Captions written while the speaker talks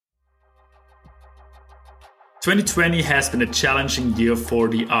2020 has been a challenging year for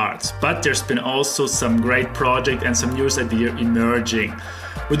the arts, but there's been also some great projects and some news ideas emerging.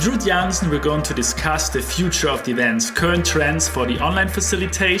 With Ruud Janssen, we're going to discuss the future of the events, current trends for the online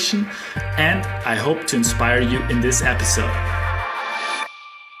facilitation, and I hope to inspire you in this episode.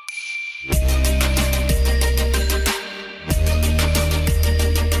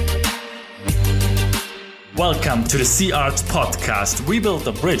 Welcome to the See Arts podcast. We build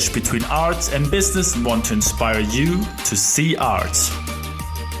a bridge between arts and business and want to inspire you to see arts.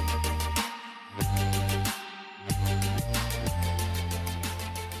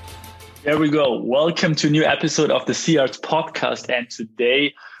 There we go. Welcome to a new episode of the See Arts podcast. And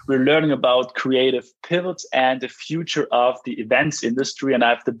today we're learning about creative pivots and the future of the events industry. And I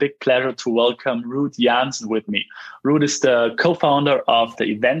have the big pleasure to welcome Ruud Janssen with me. Ruud is the co-founder of the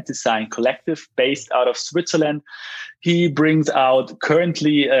Event Design Collective based out of Switzerland. He brings out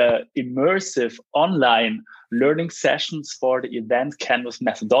currently immersive online learning sessions for the event canvas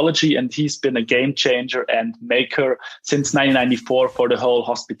methodology. And he's been a game changer and maker since 1994 for the whole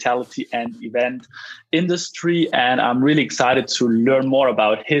hospitality and event industry. And I'm really excited to learn more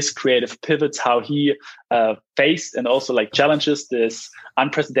about his creative pivots, how he faced and also challenges this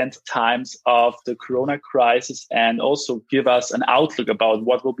unprecedented times of the Corona crisis, and also give us an outlook about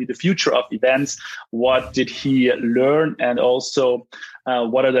what will be the future of events. What did he learn? And also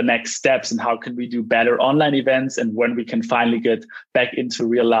what are the next steps and how can we do better online events and when we can finally get back into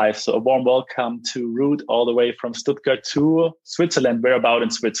real life. So a warm welcome to Ruud all the way from Stuttgart to Switzerland. Where about in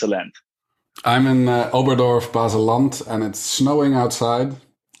Switzerland? I'm in Oberdorf, Basel-Land, and it's snowing outside.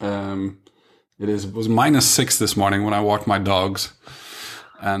 It was -6 this morning when I walked my dogs.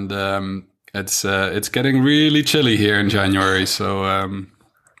 And it's getting really chilly here in January. So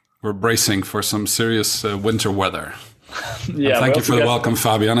we're bracing for some serious winter weather. Yeah, thank you for the welcome,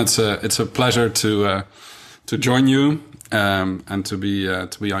 Fabian. It's a pleasure to join you and to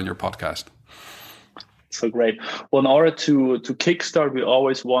be on your podcast. So great. Well, in order to kickstart, we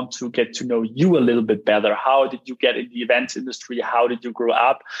always want to get to know you a little bit better. How did you get in the events industry? How did you grow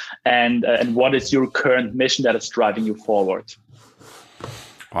up? And what is your current mission that is driving you forward?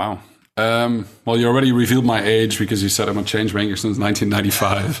 Wow. Well, you already revealed my age because you said I'm a change maker since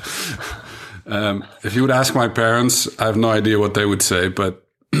 1995. If you would ask my parents, I have no idea what they would say, but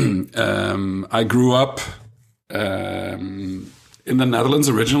I grew up in the Netherlands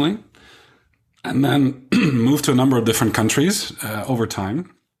originally, and then moved to a number of different countries over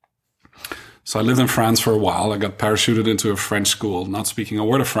time. So I lived in France for a while. I got parachuted into a French school, not speaking a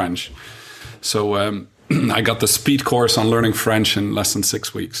word of French. So I got the speed course on learning French in less than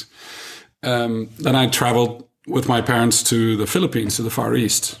 6 weeks. Then I traveled with my parents to the Philippines, to the Far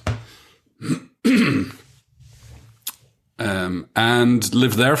East. And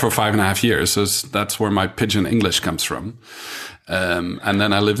lived there for 5.5 years. So that's where my pidgin English comes from. And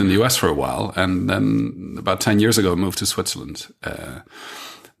then I lived in the US for a while. And then about 10 years ago, I moved to Switzerland.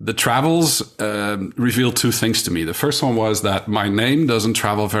 The travels revealed two things to me. The first one was that my name doesn't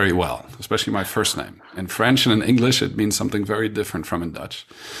travel very well, especially my first name. In French and in English, it means something very different from in Dutch.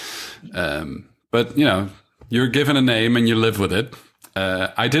 But, you're given a name and you live with it.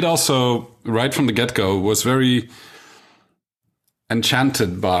 I did also, right from the get-go, was very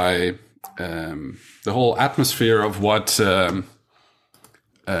enchanted by the whole atmosphere of what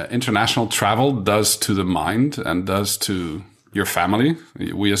international travel does to the mind and does to your family.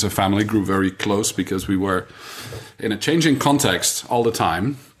 We as a family grew very close because we were in a changing context all the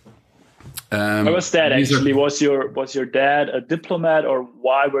time. How was that actually? Was your dad a diplomat, or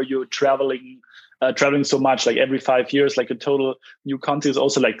why were you traveling so much, every 5 years, a total new country? Is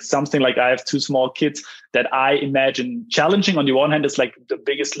also something I have 2 small kids that I imagine challenging. On the one hand, it's the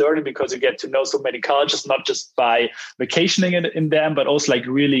biggest learning because you get to know so many cultures, not just by vacationing in them, but also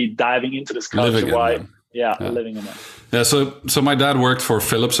really diving into this culture. Living in them. Yeah. So my dad worked for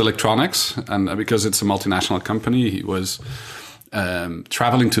Philips Electronics, and because it's a multinational company, he was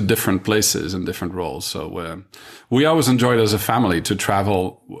traveling to different places in different roles. So we always enjoyed as a family to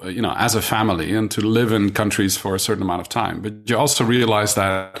travel, as a family and to live in countries for a certain amount of time. But you also realize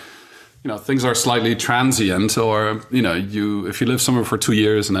that, things are slightly transient, or, if you live somewhere for 2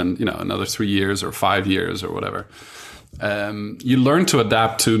 years and then, another 3 years or 5 years or whatever, you learn to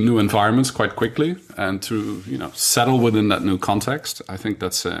adapt to new environments quite quickly and to, settle within that new context. I think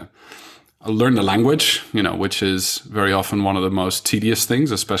that's learn the language, which is very often one of the most tedious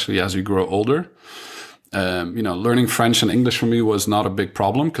things, especially as you grow older. Learning French and English for me was not a big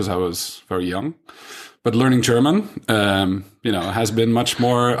problem because I was very young. But learning German, has been much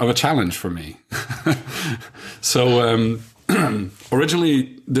more of a challenge for me. So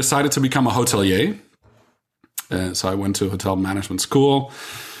originally decided to become a hotelier. So I went to hotel management school.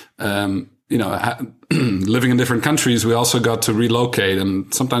 Living in different countries, we also got to relocate,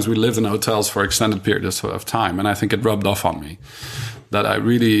 and sometimes we lived in hotels for extended periods of time. And I think it rubbed off on me that I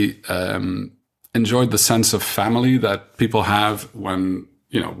really enjoyed the sense of family that people have when,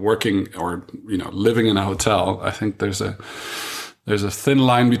 working or, living in a hotel. I think there's a thin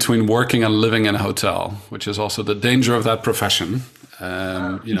line between working and living in a hotel, which is also the danger of that profession.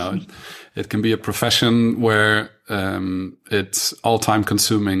 It can be a profession where it's all time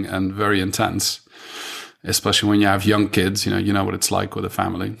consuming and very intense, especially when you have young kids. You know what it's like with a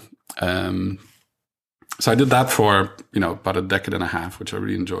family. So I did that for about a decade and a half, which I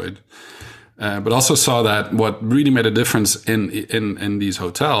really enjoyed. But also saw that what really made a difference in these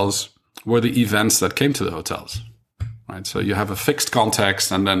hotels were the events that came to the hotels. Right, so you have a fixed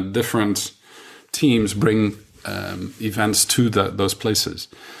context, and then different teams bring events to those places.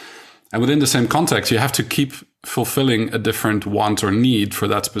 And within the same context, you have to keep fulfilling a different want or need for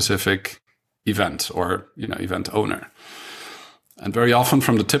that specific event or event owner. And very often,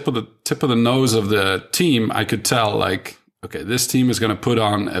 from the tip of the nose of the team, I could tell, like, okay, this team is going to put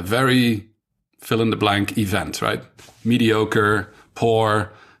on a very fill in the blank event, right? Mediocre,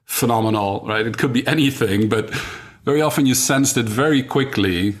 poor, phenomenal, right? It could be anything, but very often you sensed it very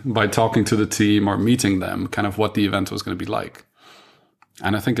quickly by talking to the team or meeting them, kind of what the event was going to be like.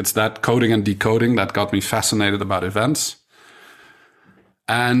 And I think it's that coding and decoding that got me fascinated about events.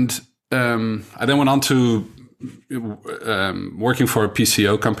 And I then went on to working for a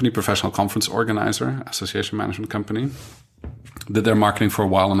PCO company, professional conference organizer, association management company. Did their marketing for a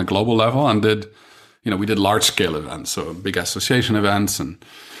while on a global level, and we did large scale events, so big association events,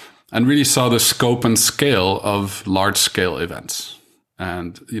 and really saw the scope and scale of large scale events.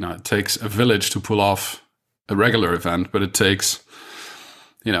 And, it takes a village to pull off a regular event, but it takes,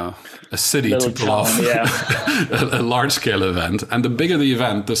 a city to pull off a large scale event. And the bigger the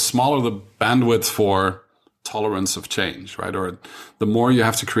event, the smaller the bandwidth for tolerance of change, right? Or the more you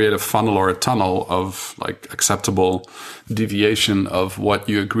have to create a funnel or a tunnel of like acceptable deviation of what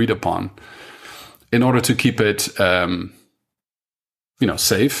you agreed upon in order to keep it,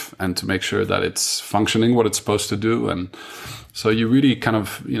 safe and to make sure that it's functioning what it's supposed to do. And so you really kind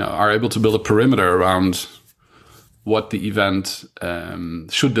of, are able to build a perimeter around what the event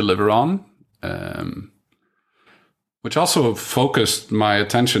should deliver on, which also focused my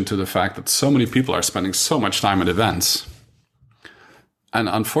attention to the fact that so many people are spending so much time at events. And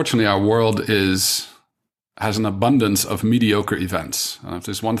unfortunately, our world has an abundance of mediocre events. And if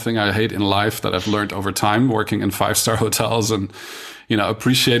there's one thing I hate in life that I've learned over time working in 5-star hotels and,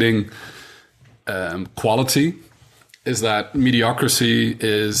 appreciating quality, is that mediocrity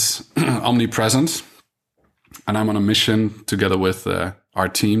is omnipresent. And I'm on a mission together with our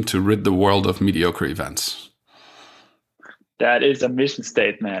team to rid the world of mediocre events. That is a mission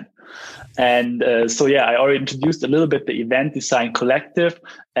statement. And I already introduced a little bit the Event Design Collective.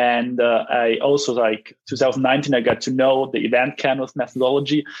 And I also, 2019, I got to know the Event Canvas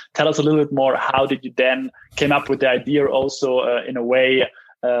methodology. Tell us a little bit more. How did you then came up with the idea also in a way?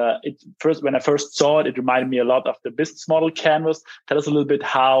 When I first saw it, it reminded me a lot of the business model canvas. Tell us a little bit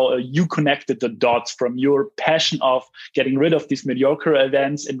how you connected the dots from your passion of getting rid of these mediocre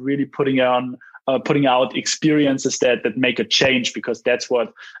events and really putting out experiences that make a change, because that's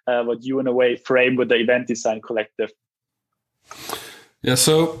what you in a way frame with the Event Design Collective. Yeah,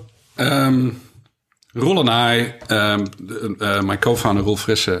 so Roel and I, my co-founder Roel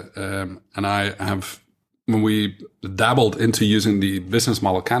Frisse, and I have, when we dabbled into using the business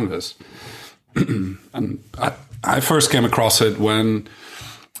model canvas, and I first came across it when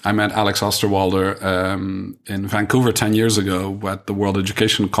I met Alex Osterwalder in Vancouver 10 years ago at the World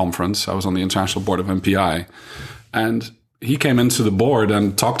Education Conference. I was on the international board of MPI, and he came into the board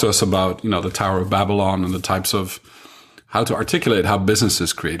and talked to us about, the Tower of Babylon and the types of how to articulate how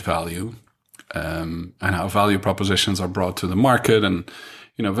businesses create value, and how value propositions are brought to the market, and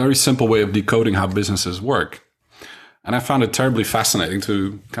very simple way of decoding how businesses work. And I found it terribly fascinating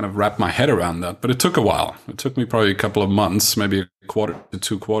to kind of wrap my head around that. But it took a while. It took me probably a couple of months, maybe a quarter to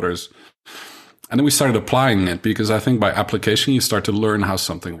 2 quarters. And then we started applying it, because I think by application, you start to learn how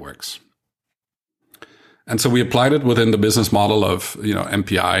something works. And so we applied it within the business model of,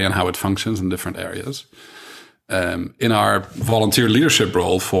 MPI and how it functions in different areas. In our volunteer leadership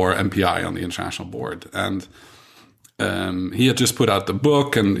role for MPI on the international board. And he had just put out the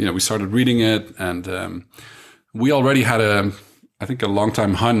book, and we started reading it, and we already had a long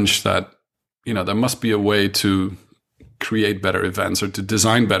time hunch that there must be a way to create better events or to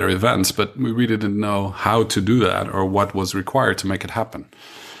design better events, but we really didn't know how to do that or what was required to make it happen.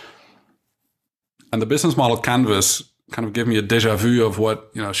 the business model Canvas kind of gave me a deja vu of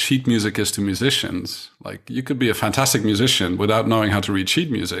what, sheet music is to musicians. Like, you could be a fantastic musician without knowing how to read sheet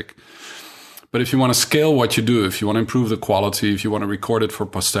music. But if you want to scale what you do, if you want to improve the quality, if you want to record it for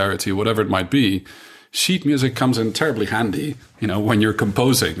posterity, whatever it might be, sheet music comes in terribly handy, when you're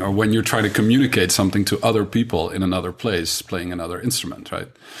composing or when you're trying to communicate something to other people in another place, playing another instrument, right?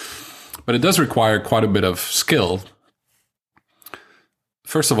 But it does require quite a bit of skill.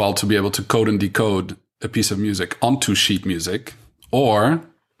 First of all, to be able to code and decode a piece of music onto sheet music, or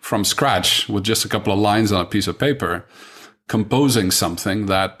from scratch with just a couple of lines on a piece of paper, composing something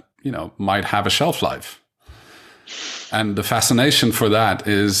that, might have a shelf life. And the fascination for that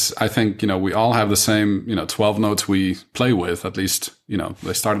is, I think, we all have the same, 12 notes we play with, at least,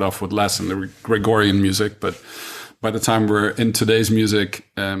 they started off with less in the Gregorian music, but by the time we're in today's music,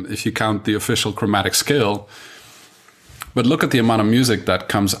 if you count the official chromatic scale, but look at the amount of music that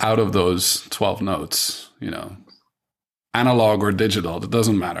comes out of those 12 notes, analog or digital, it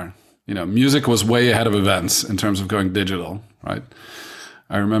doesn't matter. Music was way ahead of events in terms of going digital, right?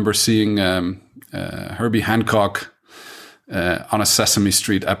 I remember seeing Herbie Hancock on a Sesame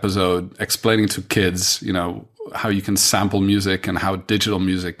Street episode explaining to kids, how you can sample music and how digital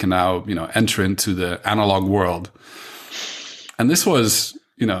music can now, enter into the analog world. And this was,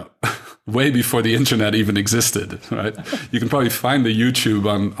 way before the internet even existed, right? You can probably find the YouTube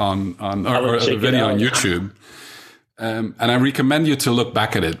or a video on YouTube. And I recommend you to look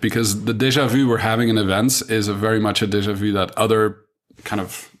back at it, because the deja vu we're having in events is very much a deja vu that other kind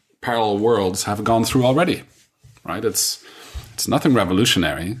of parallel worlds have gone through already, right? It's nothing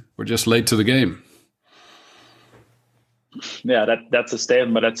revolutionary. We're just late to the game. Yeah, that's a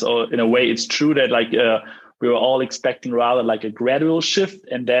statement, but that's all, in a way, it's true that we were all expecting rather like a gradual shift,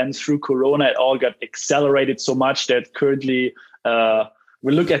 and then through Corona, it all got accelerated so much that currently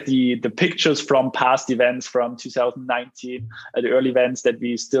we look at the pictures from past events from 2019, the early events that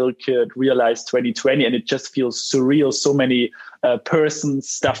we still could realize 2020, and it just feels surreal. So many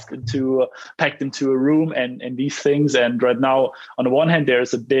persons packed into a room and these things. And right now, on the one hand,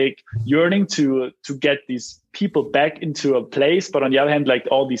 there's a big yearning to get these people back into a place, but on the other hand, like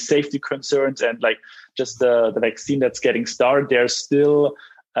all these safety concerns and like just the vaccine that's getting started, there's still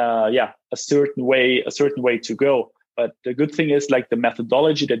a certain way to go. But the good thing is, like, the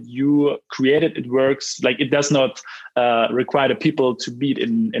methodology that you created, it works. Like, it does not require the people to meet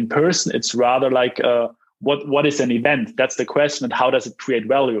in person. It's rather like what is an event? That's the question. And how does it create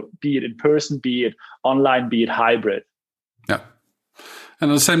value? Be it in person, be it online, be it hybrid. Yeah.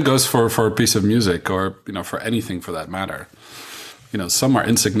 And the same goes for a piece of music, or, for anything for that matter. Some are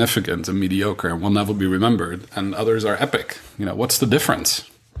insignificant and mediocre and will never be remembered, and others are epic. What's the difference?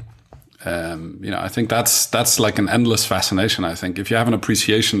 I think that's like an endless fascination. I think if you have an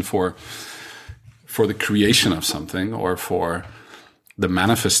appreciation for the creation of something, or for the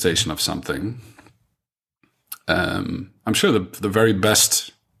manifestation of something, I'm sure the very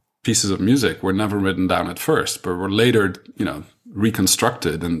best pieces of music were never written down at first, but were later,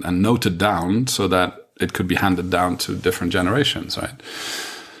 reconstructed and noted down so that it could be handed down to different generations, right?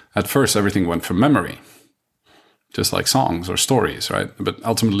 At first, everything went from memory, just like songs or stories, right? But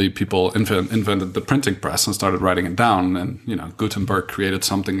ultimately, people invented the printing press and started writing it down. And, Gutenberg created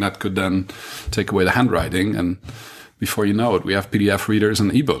something that could then take away the handwriting. And before you know it, we have PDF readers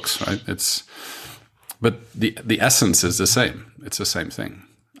and ebooks, right? But the essence is the same. It's the same thing.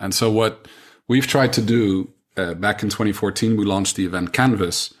 And so what we've tried to do, back in 2014, we launched the event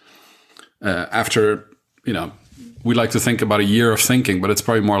Canvas. After, we like to think about a year of thinking, but it's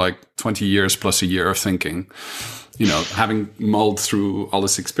probably more like 20 years plus a year of thinking, having mulled through all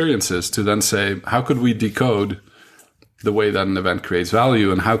these experiences, to then say, how could we decode the way that an event creates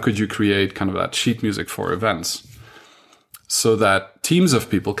value? And how could you create kind of that sheet music for events so that teams of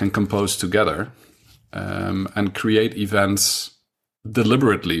people can compose together and create events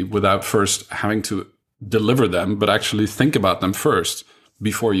deliberately without first having to deliver them, but actually think about them first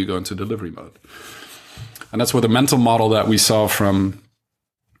before you go into delivery mode. And that's where the mental model that we saw from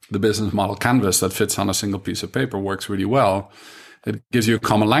the business model Canvas that fits on a single piece of paper works really well. It gives you a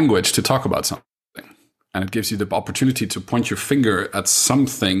common language to talk about something. And it gives you the opportunity to point your finger at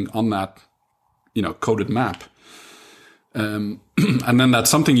something on that, coded map. And then that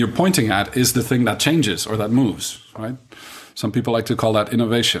something you're pointing at is the thing that changes or that moves, right? Some people like to call that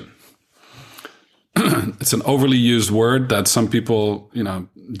innovation. It's an overly used word that some people,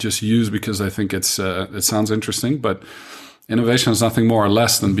 just use because they think it sounds interesting. But innovation is nothing more or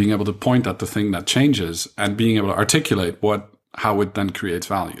less than being able to point at the thing that changes and being able to articulate how it then creates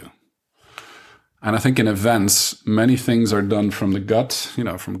value. And I think in events, many things are done from the gut,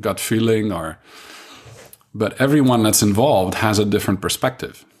 from gut feeling, or but everyone that's involved has a different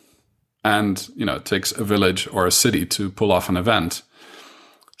perspective. And, it takes a village or a city to pull off an event.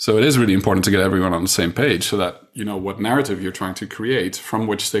 So it is really important to get everyone on the same page so that you know what narrative you're trying to create from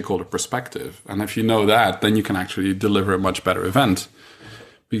which stakeholder perspective. And if you know that, then you can actually deliver a much better event,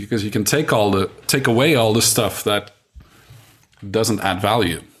 because you can take away all the stuff that doesn't add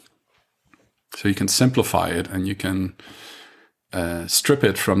value. So you can simplify it, and you can strip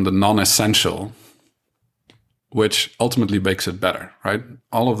it from the non-essential, which ultimately makes it better, right?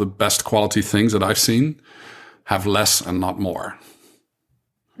 All of the best quality things that I've seen have less and not more.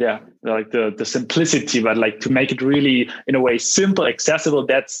 Yeah, like the simplicity, but like to make it really, in a way, simple, accessible.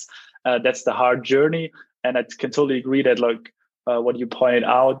 That's the hard journey. And I can totally agree that what you pointed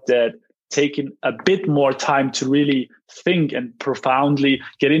out, that taking a bit more time to really think and profoundly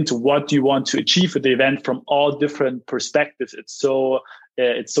get into what you want to achieve with the event from all different perspectives. It's so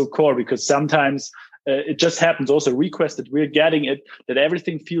core, because sometimes it just happens, also requests that we're getting it, that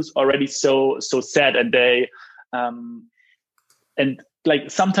everything feels already so set, and and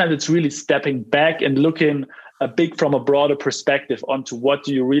like sometimes it's really stepping back and looking from a broader perspective onto what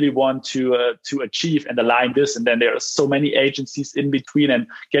do you really want to achieve and align this. And then there are so many agencies in between, and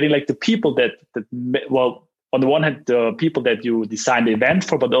getting like the people that on the one hand, the people that you design the event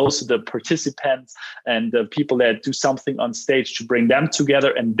for, but also the participants and the people that do something on stage to bring them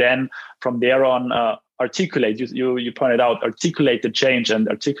together. And then from there on, articulate, you pointed out, articulate the change, and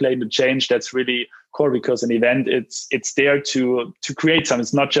articulating the change, that's really core, because an event, it's there to create something.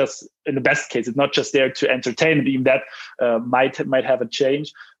 It's not just, in the best case, it's not just there to entertain, and even that might have a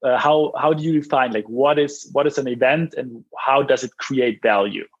change. How do you define like what is an event, and how does it create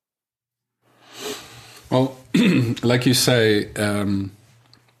value? Well, like you say,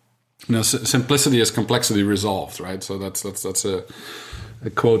 simplicity is complexity resolved, right? So that's a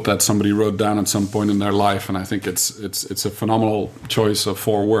quote that somebody wrote down at some point in their life, and I think it's a phenomenal choice of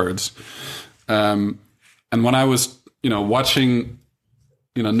 4 words. And when I was, watching,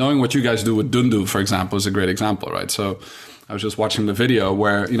 knowing what you guys do with Dundu, for example, is a great example, right? So I was just watching the video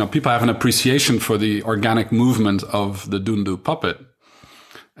where, people have an appreciation for the organic movement of the Dundu puppet.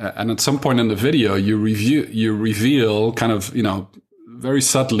 And at some point in the video, you reveal kind of, very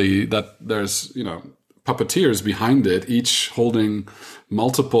subtly that there's, puppeteers behind it, each holding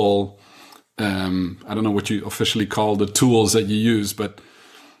multiple, I don't know what you officially call the tools that you use, but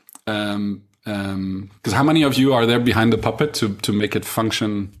because how many of you are there behind the puppet to make it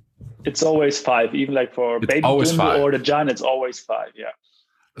function? It's always 5, even like for Baby Dundu or the Giant, it's always 5, yeah.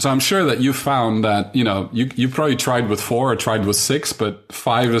 So I'm sure that you found that, you probably tried with 4 or tried with 6, but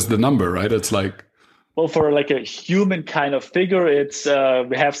 5 is the number, right? It's like... Well, for like a human kind of figure, it's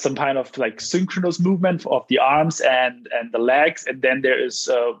we have some kind of like synchronous movement of the arms and the legs, and then there is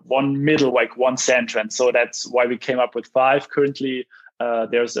one middle, like one center, and so that's why we came up with 5. Currently,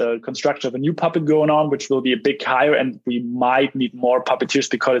 there's a construction of a new puppet going on, which will be a bit higher, and we might need more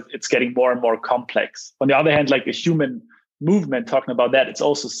puppeteers because it's getting more and more complex. On the other hand, like a human movement, talking about that, it's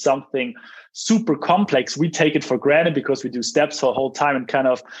also something super complex. We take it for granted because we do steps for a whole time, and kind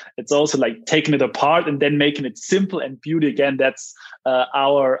of it's also like taking it apart and then making it simple and beauty again. That's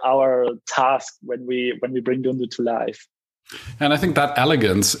our task when we bring Dundu to life. And I think that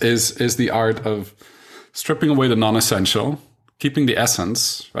elegance is the art of stripping away the non-essential, keeping the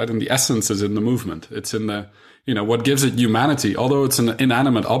essence, right? And the essence is in the movement. It's in the, what gives it humanity. Although it's an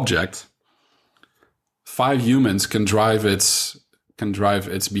inanimate object, 5 humans can drive its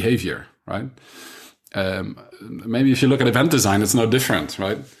behavior, right? Maybe if you look at event design, it's no different,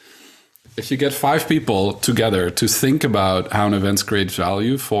 right? If you get 5 people together to think about how an event creates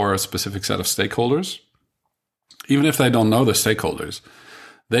value for a specific set of stakeholders, even if they don't know the stakeholders,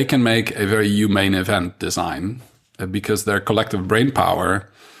 they can make a very humane event design because their collective brain power,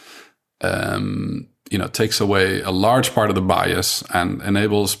 takes away a large part of the bias and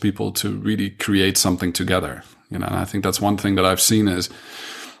enables people to really create something together. And I think that's one thing that I've seen is,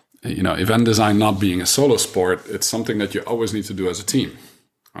 event design not being a solo sport. It's something that you always need to do as a team,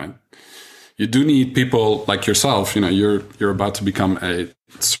 right? You do need people like yourself. You're about to become a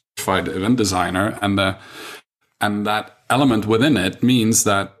certified event designer, and that element within it means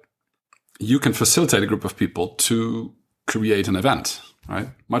that you can facilitate a group of people to create an event, right?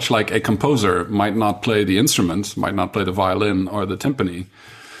 Much like a composer might not play the instrument, might not play the violin or the timpani,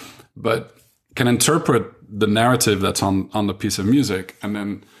 but can interpret the narrative that's on the piece of music and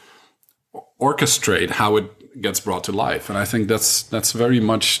then orchestrate how it gets brought to life. And I think that's very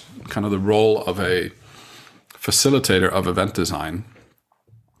much kind of the role of a facilitator of event design.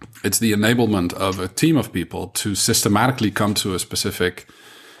 It's the enablement of a team of people to systematically come to a specific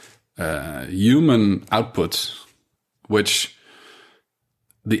human output, which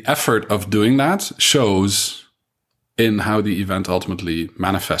the effort of doing that shows in how the event ultimately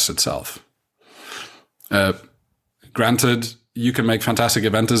manifests itself. Granted, you can make fantastic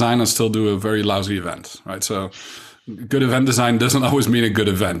event design and still do a very lousy event, right? So good event design doesn't always mean a good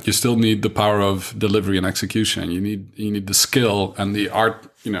event. You still need the power of delivery and execution. You need the skill and the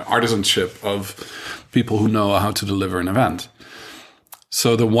artisanship of people who know how to deliver an event.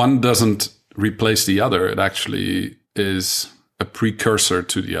 So the one doesn't replace the other. It actually is a precursor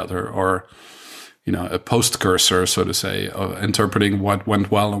to the other, or a postcursor, so to say, of interpreting what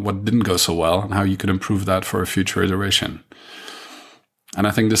went well and what didn't go so well, and how you could improve that for a future iteration. And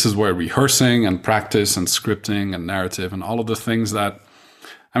I think this is where rehearsing and practice and scripting and narrative and all of the things that,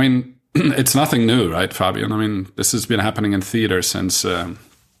 it's nothing new, right, Fabian? This has been happening in theater since, I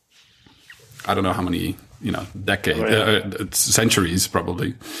don't know how many, decades, centuries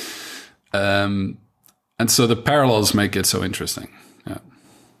probably. And so the parallels make it so interesting. Yeah.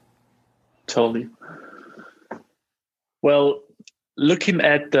 Totally. Well, looking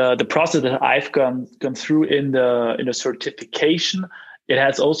at the process that I've gone through in the certification, it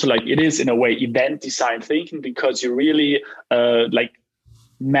has also, it is in a way event design thinking, because you really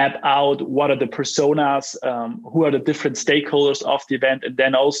map out what are the personas, who are the different stakeholders of the event, and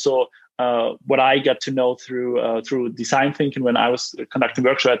then also what I got to know through design thinking when I was conducting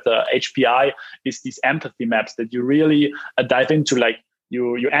workshop at the HPI is these empathy maps that you really dive into.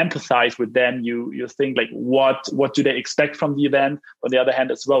 You empathize with them. You think what do they expect from the event? On the other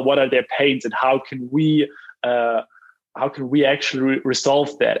hand, as well, what are their pains and how can we actually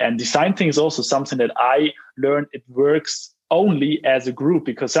resolve that? And design thinking is also something that I learned it works only as a group,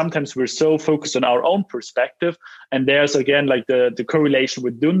 because sometimes we're so focused on our own perspective. And there's again the correlation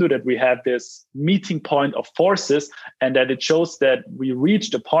with Dundu, that we have this meeting point of forces, and that it shows that we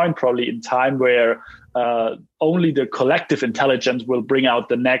reached a point probably in time where only the collective intelligence will bring out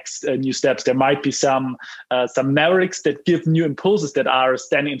the next new steps. There might be some mavericks that give new impulses that are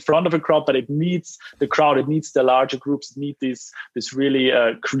standing in front of a crowd, but it needs the crowd, it needs the larger groups, it needs this really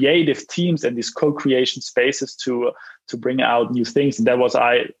creative teams and these co-creation spaces to bring out new things. And that was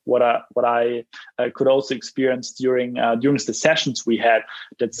what I could also experience during the sessions we had,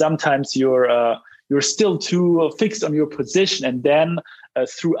 that sometimes you're still too fixed on your position, and then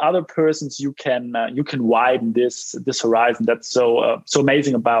through other persons you can widen this horizon. That's so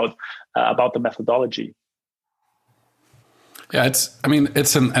amazing about the methodology. Yeah, it's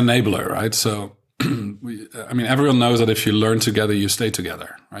an enabler, right? So everyone knows that if you learn together, you stay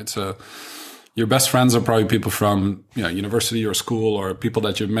together, right? So your best friends are probably people from university or school, or people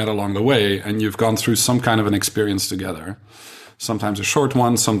that you've met along the way, and you've gone through some kind of an experience together. Sometimes a short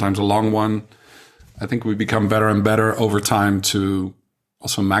one, sometimes a long one. I think we become better and better over time to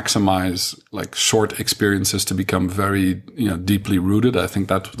also maximize short experiences to become very deeply rooted. I think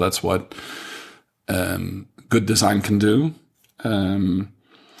that's what good design can do.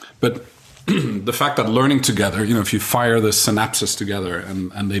 But the fact that learning together, if you fire the synapses together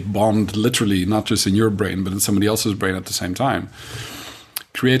and they bond literally not just in your brain but in somebody else's brain at the same time,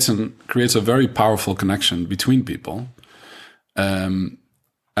 creates a very powerful connection between people,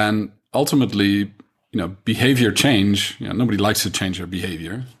 and ultimately, behavior change. Nobody likes to change their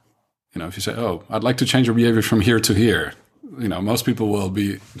behavior. If you say, "Oh, I'd like to change your behavior from here to here," most people will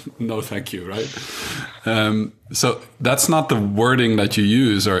be, "No, thank you," right? So that's not the wording that you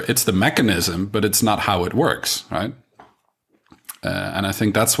use, or it's the mechanism, but it's not how it works, right? And I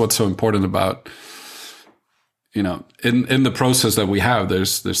think that's what's so important about, in the process that we have,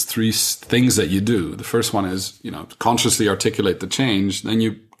 there's three things that you do. The first one is, consciously articulate the change. Then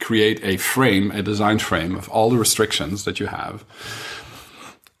you create a design frame of all the restrictions that you have.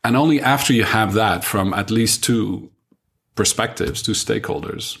 And only after you have that from at least two perspectives, two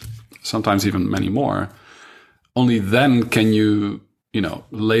stakeholders, sometimes even many more, only then can you,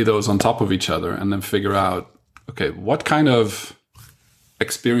 lay those on top of each other and then figure out, okay, what kind of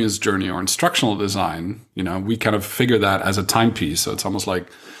experience journey or instructional design, we kind of figure that as a timepiece. So it's almost like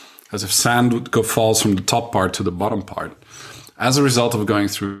as if sand falls from the top part to the bottom part. As a result of going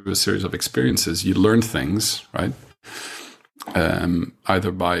through a series of experiences, you learn things, right?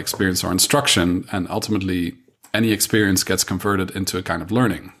 Either by experience or instruction, and ultimately any experience gets converted into a kind of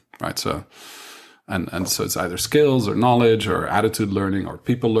learning, right? So, and so it's either skills or knowledge or attitude learning or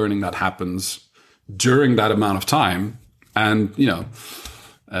people learning that happens during that amount of time. And,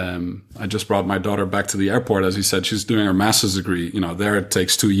 I just brought my daughter back to the airport. As you said, she's doing her master's degree. There it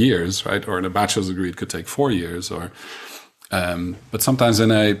takes 2 years, right? Or in a bachelor's degree, it could take 4 years. Or, but sometimes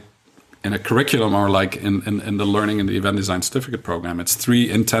in a in a curriculum or like in the learning in the event design certificate program, it's 3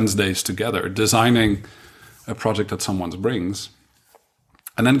 intense days together designing a project that someone brings,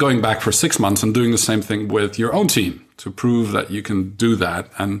 and then going back for 6 months and doing the same thing with your own team to prove that you can do that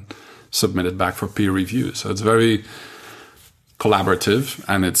and submit it back for peer review. So it's very collaborative,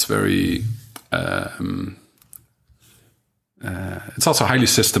 and it's very it's also highly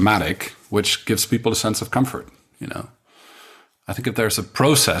systematic, which gives people a sense of comfort. You know, I think if there's a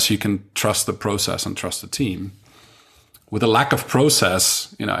process, you can trust the process and trust the team. With a lack of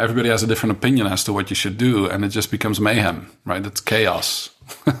process, you know, everybody has a different opinion as to what you should do, and it just becomes mayhem, right? It's chaos.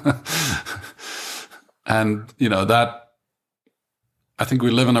 And, you know, that, I think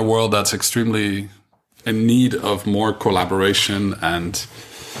we live in a world that's extremely in need of more collaboration and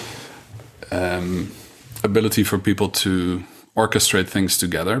ability for people to orchestrate things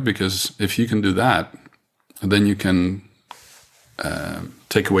together, because if you can do that, then you can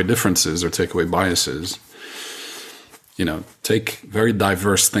take away differences or take away biases. You know, take very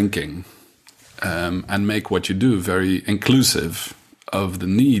diverse thinking and make what you do very inclusive of the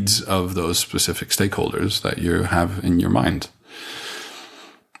needs of those specific stakeholders that you have in your mind.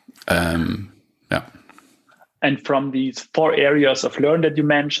 Yeah. And from these 4 areas of learning that you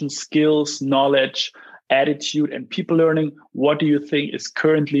mentioned, skills, knowledge, attitude, and people learning, what do you think is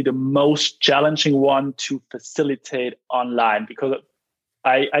currently the most challenging one to facilitate online? Because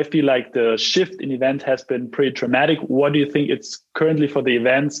I feel like the shift in event has been pretty dramatic. What do you think it's currently for the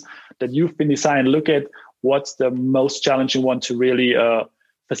events that you've been designing? Look at what's the most challenging one to really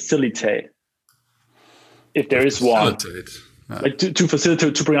facilitate, if there is one. Like to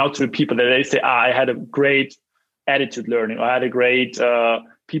facilitate, to bring out to the people that they say, I had a great attitude learning, or I had a great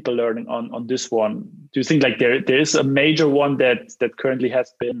people learning on this one. Do you think like there is a major one that currently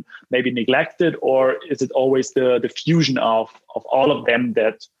has been maybe neglected, or is it always the fusion of all of them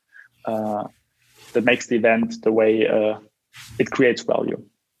that makes the event the way it creates value?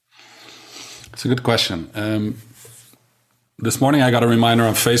 It's a good question. This morning I got a reminder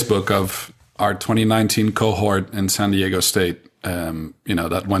on Facebook of our 2019 cohort in San Diego State, you know,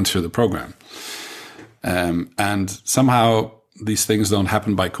 that went through the program. And somehow these things don't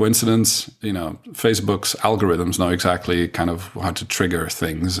happen by coincidence. You know, Facebook's algorithms know exactly kind of how to trigger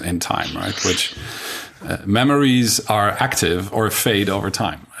things in time, right? Which memories are active or fade over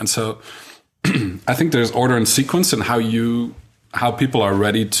time. And so I think there's order and sequence in how people are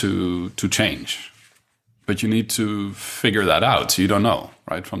ready to change. But you need to figure that out. So you don't know,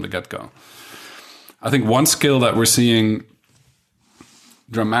 right, from the get-go. I think one skill that we're seeing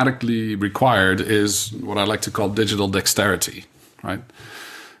dramatically required is what I like to call digital dexterity, right?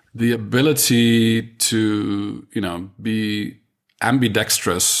 The ability to, you know, be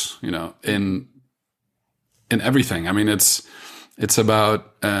ambidextrous, you know, in everything. I mean, it's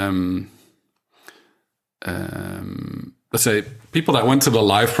about let's say people that went to the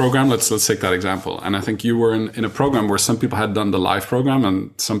live program. Let's take that example. And I think you were in a program where some people had done the live program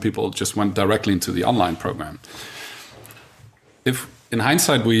and some people just went directly into the online program. If in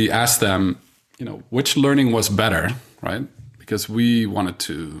hindsight we asked them, you know, which learning was better, right? Because we wanted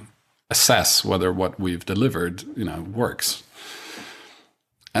to assess whether what we've delivered, you know, works.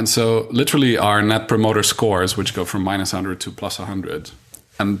 And so literally our net promoter scores, which go from -100 to +100,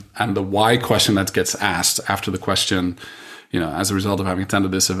 and the why question that gets asked after the question, you know, as a result of having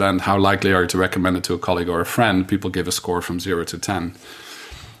attended this event, how likely are you to recommend it to a colleague or a friend? People give a score from 0 to 10.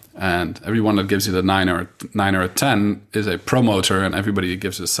 And everyone that gives you the 9 or a 10 is a promoter, and everybody that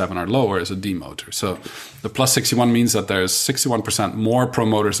gives it a 7 or lower is a demoter. So the +61 means that there's 61% more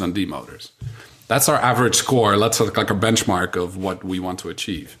promoters than demoters. That's our average score. That's like a benchmark of what we want to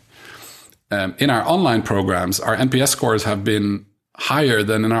achieve. In our online programs, our NPS scores have been higher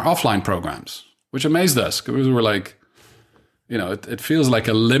than in our offline programs, which amazed us, because we were like, you know, it feels like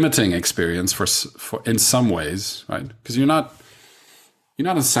a limiting experience for in some ways, right? Because you're not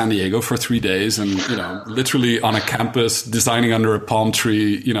in San Diego for 3 days and, you know, literally on a campus designing under a palm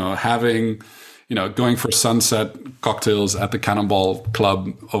tree, you know, having, you know, going for sunset cocktails at the Cannonball Club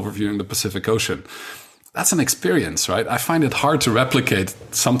overviewing the Pacific Ocean. That's an experience, right? I find it hard to replicate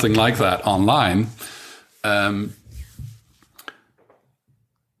something like that online.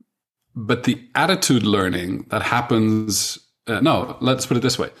 But the attitude learning that happens, let's put it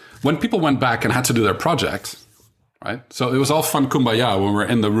this way. When people went back and had to do their project, right? So it was all fun kumbaya when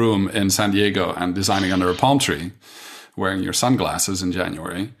we're in the room in San Diego and designing under a palm tree, wearing your sunglasses in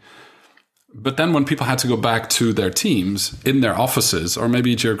January. But then when people had to go back to their teams in their offices, or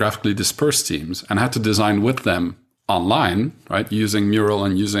maybe geographically dispersed teams, and had to design with them online, right? Using Mural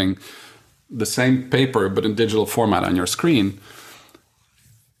and using the same paper, but in digital format on your screen,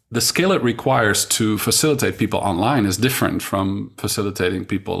 the skill it requires to facilitate people online is different from facilitating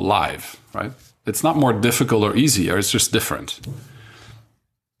people live, right? It's not more difficult or easier, it's just different.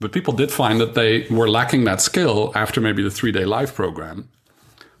 But people did find that they were lacking that skill after maybe the 3-day live program.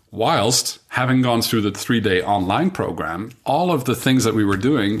 Whilst having gone through the 3-day online program, all of the things that we were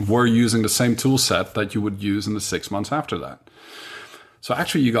doing were using the same tool set that you would use in the 6 months after that. So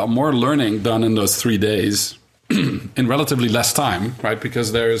actually you got more learning done in those 3 days in relatively less time, right?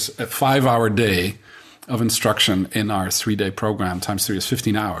 Because there's a 5-hour day of instruction in our 3-day program, times 3 is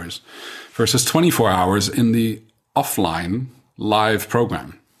 15 hours, versus 24 hours in the offline live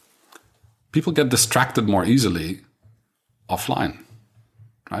program. People get distracted more easily offline,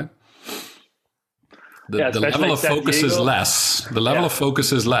 right? The level of focus is less. The level of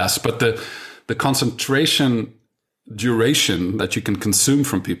focus is less, but the concentration duration that you can consume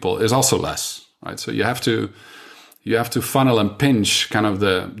from people is also less, right? So you have to funnel and pinch kind of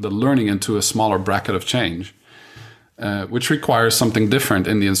the learning into a smaller bracket of change, which requires something different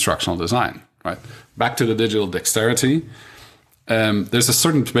in the instructional design, right? Back to the digital dexterity. There's a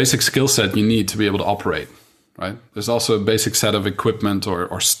certain basic skill set you need to be able to operate, right? There's also a basic set of equipment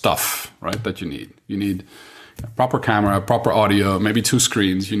or stuff, right, that you need. You need a proper camera, proper audio, maybe 2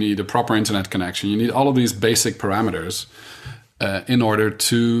 screens. You need a proper internet connection. You need all of these basic parameters in order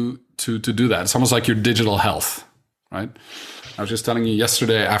to do that. It's almost like your digital health, right? I was just telling you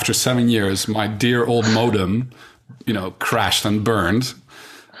yesterday, after 7 years, my dear old modem, crashed and burned.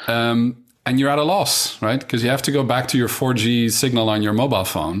 And you're at a loss, right? Because you have to go back to your 4G signal on your mobile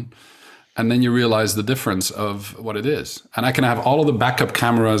phone. And then you realize the difference of what it is. And I can have all of the backup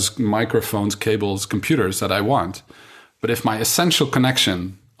cameras, microphones, cables, computers that I want. But if my essential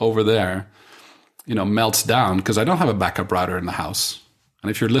connection over there, melts down because I don't have a backup router in the house. And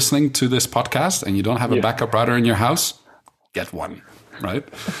if you're listening to this podcast and you don't have a backup router in your house, get one, right?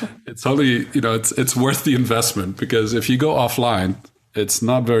 It's only, it's worth the investment, because if you go offline, it's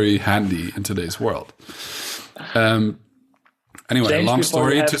not very handy in today's world. Anyway, James, long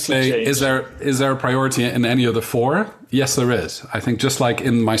story to say, is there a priority in any of the 4? Yes, there is. I think just like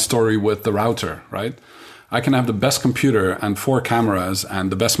in my story with the router, right? I can have the best computer and 4 cameras and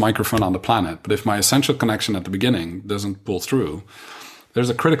the best microphone on the planet, but if my essential connection at the beginning doesn't pull through, there's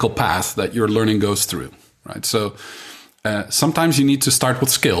a critical path that your learning goes through, right? So sometimes you need to start with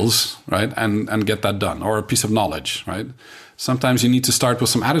skills, right, and get that done, or a piece of knowledge, right? Sometimes you need to start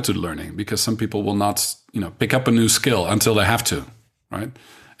with some attitude learning, because some people will not, pick up a new skill until they have to, right?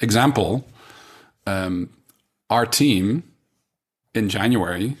 Example, our team in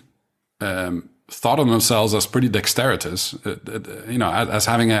January thought of themselves as pretty dexterous, as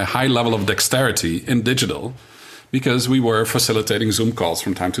having a high level of dexterity in digital, because we were facilitating Zoom calls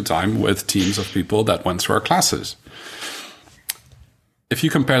from time to time with teams of people that went through our classes. If you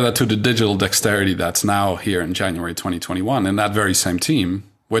compare that to the digital dexterity that's now here in January 2021, in that very same team,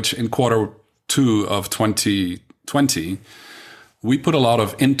 which in Q2 of 2020, we put a lot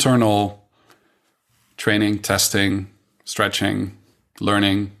of internal training, testing, stretching,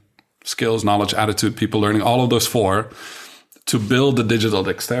 learning, skills, knowledge, attitude, people learning, all of those 4 to build the digital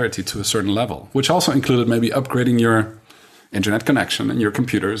dexterity to a certain level, which also included maybe upgrading your internet connection and your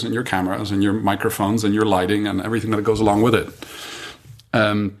computers and your cameras and your microphones and your lighting and everything that goes along with it.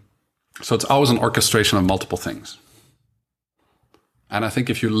 So it's always an orchestration of multiple things. And I think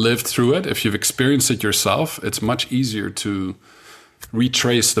if you lived through it, if you've experienced it yourself, it's much easier to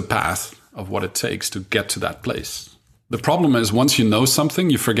retrace the path of what it takes to get to that place. The problem is, once you know something,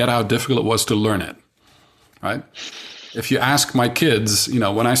 you forget how difficult it was to learn it, right? If you ask my kids,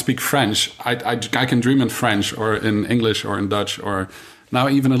 when I speak French, I can dream in French or in English or in Dutch or now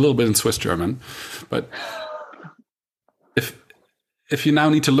even a little bit in Swiss German. But if you now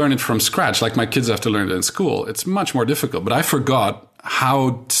need to learn it from scratch, like my kids have to learn it in school, it's much more difficult. But I forgot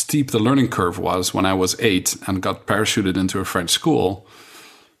how steep the learning curve was when I was 8 and got parachuted into a French school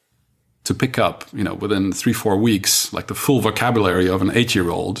to pick up, within 3-4 weeks, like the full vocabulary of an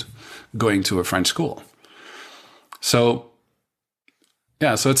 8-year-old going to a French school. So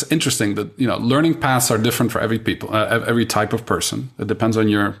it's interesting that, learning paths are different for every type of person. It depends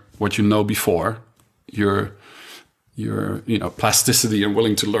on what you know before, your plasticity and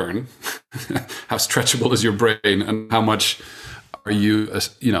willing to learn, how stretchable is your brain, and how much are you,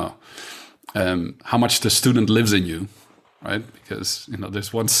 how much the student lives in you, right? Because,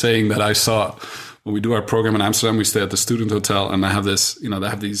 there's one saying that I saw when we do our program in Amsterdam, we stay at the student hotel, and I have this, they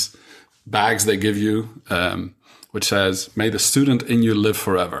have these bags they give you, which says, may the student in you live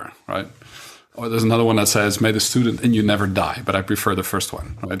forever, right? Or there's another one that says, may the student in you never die, but I prefer the first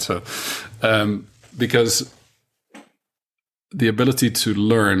one, right? So, because the ability to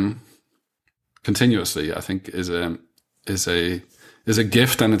learn continuously, I think, is a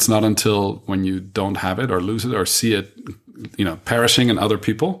gift, and it's not until when you don't have it or lose it or see it, perishing in other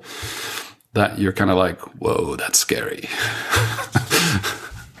people, that you're kind of like, whoa, that's scary.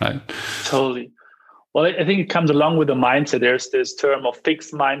 Right? Totally. Well, I think it comes along with the mindset. There's this term of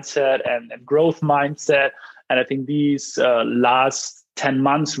fixed mindset and growth mindset. And I think these last 10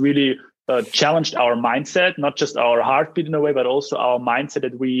 months really challenged our mindset, not just our heartbeat in a way, but also our mindset,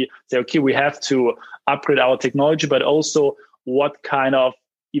 that we say, okay, we have to upgrade our technology, but also what kind of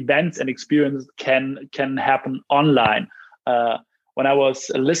events and experience can happen online. When I was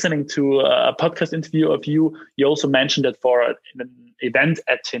listening to a podcast interview of you, you also mentioned that for an event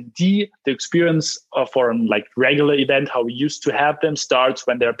attendee, the experience for a regular event, how we used to have them, starts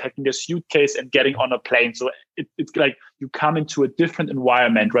when they're packing their suitcase and getting on a plane. So it's like you come into a different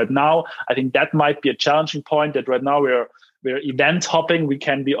environment. Right now, I think that might be a challenging point, that right now we're event hopping. We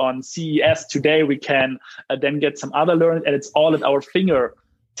can be on CES today. We can then get some other learning, and it's all at our fingertips,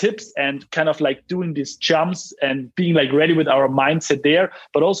 and kind of like doing these jumps and being ready with our mindset there.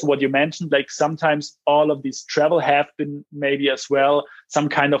 But also what you mentioned, sometimes all of these travel have been maybe as well some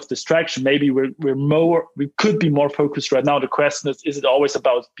kind of distraction. Maybe we could be more focused right now. The question is it always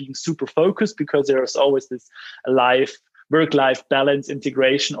about being super focused? Because there's always this work-life balance,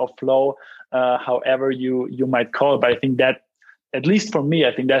 integration or flow, however you might call it. But I think that, at least for me,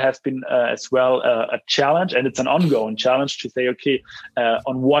 I think that has been as well a challenge, and it's an ongoing challenge to say, okay,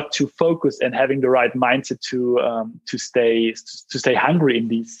 on what to focus, and having the right mindset to stay hungry in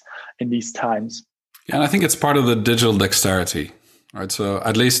these times. Yeah, and I think it's part of the digital dexterity, right? So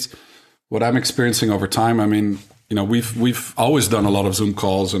at least what I'm experiencing over time, I mean, we've always done a lot of Zoom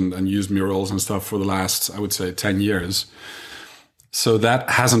calls and used Murals and stuff for the last, I would say, 10 years. So that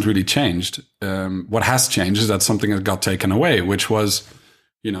hasn't really changed. What has changed is that something has got taken away, which was,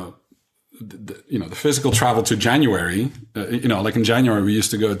 the physical travel to January. Like in January, we used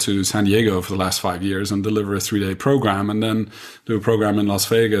to go to San Diego for the last 5 years and deliver a 3-day program, and then do a program in Las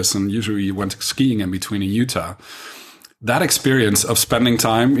Vegas. And usually you went skiing in between in Utah. That experience of spending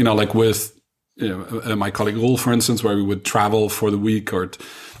time, with my colleague Ulf, for instance, where we would travel for the week, or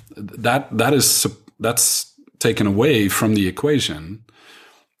that's taken away from the equation,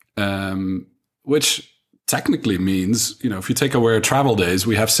 which technically means, if you take away our travel days,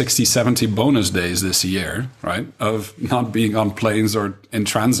 we have 60, 70 bonus days this year, right? Of not being on planes or in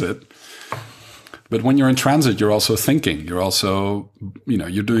transit. But when you're in transit, you're also thinking, you're also,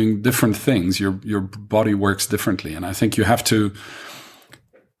 you're doing different things. Your body works differently. And I think you have to,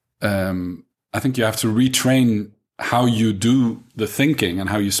 retrain how you do the thinking and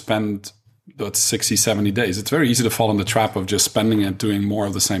how you spend that's 60, 70 days. It's very easy to fall in the trap of just spending it doing more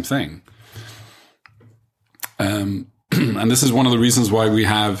of the same thing. And this is one of the reasons why we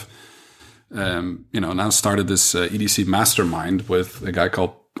have, now started this EDC mastermind with a guy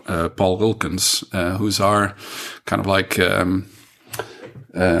called Paul Wilkins, who's our kind of like, how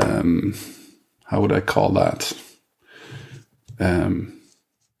would I call that?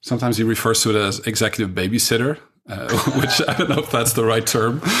 Sometimes he refers to it as executive babysitter. Which I don't know if that's the right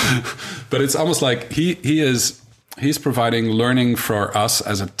term, but it's almost like he's providing learning for us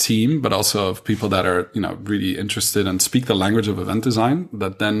as a team, but also of people that are, really interested and speak the language of event design,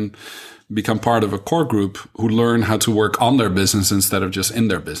 that then become part of a core group who learn how to work on their business instead of just in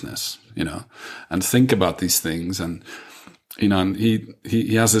their business, and think about these things. And, and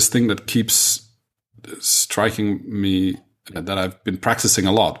he has this thing that keeps striking me, that I've been practicing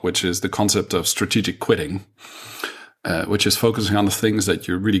a lot, which is the concept of strategic quitting, which is focusing on the things that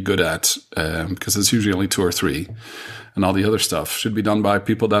you're really good at, because it's usually only 2 or 3, and all the other stuff should be done by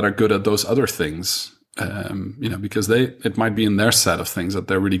people that are good at those other things, because it might be in their set of things that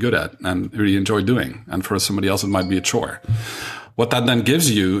they're really good at and really enjoy doing. And for somebody else, it might be a chore. What that then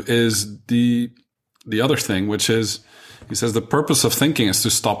gives you is the other thing, which is, he says, the purpose of thinking is to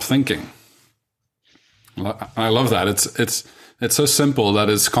stop thinking. I love that. It's so simple that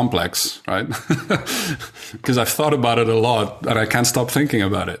it's complex, right? Because I've thought about it a lot and I can't stop thinking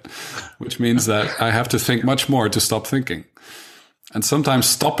about it, which means that I have to think much more to stop thinking. And sometimes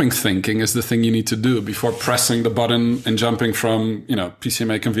stopping thinking is the thing you need to do before pressing the button and jumping from,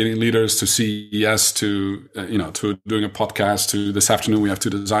 PCMA convening leaders to CES to, to doing a podcast to this afternoon we have 2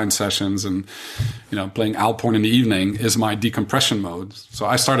 design sessions, and, playing Alphorn in the evening is my decompression mode. So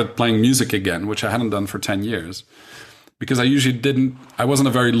I started playing music again, which I hadn't done for 10 years because I wasn't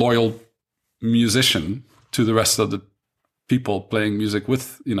a very loyal musician to the rest of the people playing music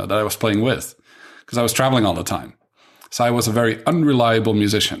with, that I was playing with, because I was traveling all the time. So I was a very unreliable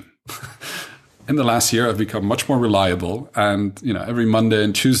musician. in the last year, I've become much more reliable. And, every Monday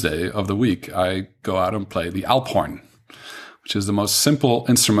and Tuesday of the week, I go out and play the Alphorn, which is the most simple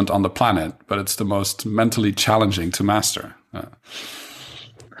instrument on the planet, but it's the most mentally challenging to master.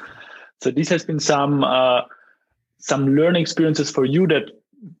 So this has been some learning experiences for you that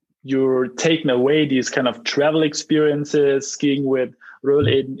you're taking away, these kind of travel experiences, skiing with Roel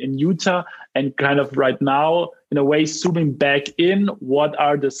in Utah, and kind of right now, in a way, zooming back in, what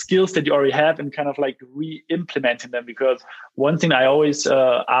are the skills that you already have and kind of like re-implementing them? Because one thing I always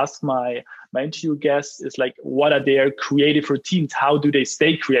ask my interview guests is like, what are their creative routines? How do they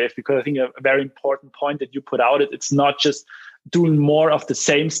stay creative? Because I think a very important point that you put out, it's not just doing more of the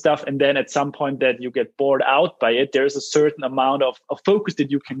same stuff and then at some point that you get bored out by it. There's a certain amount of focus that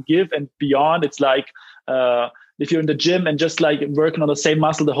you can give, and beyond, it's like if you're in the gym and just like working on the same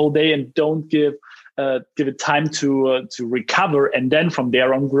muscle the whole day and don't give it time to recover, and then from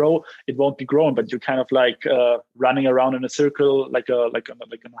there on grow, it won't be growing, but you're kind of like running around in a circle like a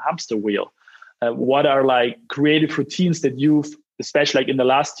hamster wheel. What are like creative routines that you've, especially like in the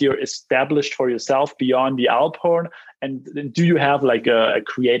last year, established for yourself beyond the Alphorn? And do you have like a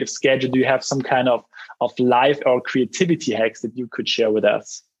creative schedule? Do you have some kind of life or creativity hacks that you could share with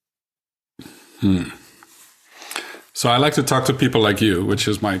us? So I like to talk to people like you, which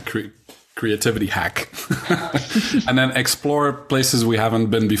is my creativity hack, and then explore places we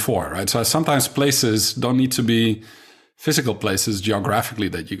haven't been before, right? So sometimes places don't need to be physical places geographically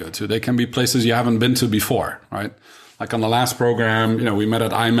that you go to. They can be places you haven't been to before, right? Like on the last program, we met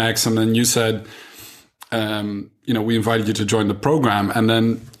at IMEX, and then you said, we invited you to join the program, and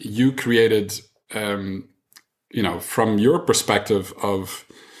then you created, from your perspective of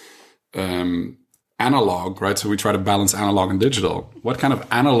analog, right? So we try to balance analog and digital. What kind of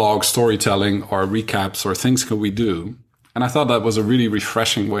analog storytelling or recaps or things can we do? And I thought that was a really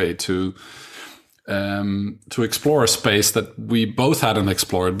refreshing way to explore a space that we both hadn't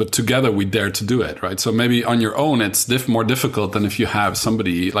explored, but together we dared to do it, right? So maybe on your own, it's more difficult than if you have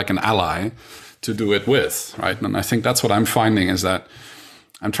somebody like an ally to do it with, right? And I think that's what I'm finding, is that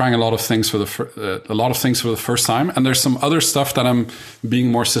I'm trying a lot of things for the first time, and there's some other stuff that I'm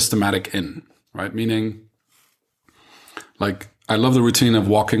being more systematic in, right? Meaning, like, I love the routine of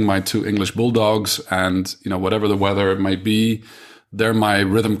walking my 2 English bulldogs, and whatever the weather might be, they're my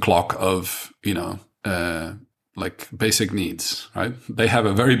rhythm clock of like basic needs, right? They have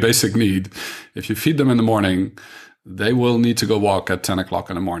a very basic need. If you feed them in the morning, they will need to go walk at 10 o'clock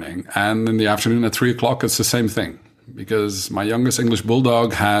in the morning. And in the afternoon at 3 o'clock, it's the same thing. Because my youngest English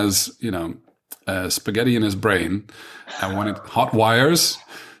bulldog has, spaghetti in his brain. And when it hot wires,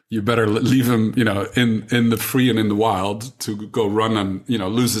 you better leave him, in the free and in the wild to go run and,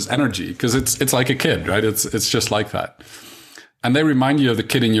 lose his energy. Because it's like a kid, right? It's just like that. And they remind you of the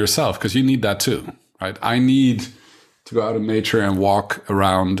kid in yourself, because you need that too, right? I need to go out in nature and walk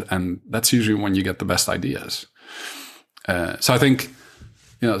around. And that's usually when you get the best ideas. So I think,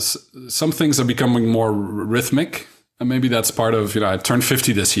 some things are becoming more rhythmic, and maybe that's part of, I turned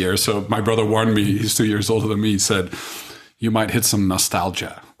 50 this year. So my brother warned me, he's 2 years older than me, he said, you might hit some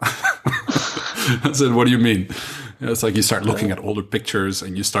nostalgia. I said, what do you mean? It's like you start looking at older pictures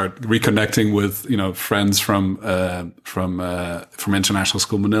and you start reconnecting with, friends from International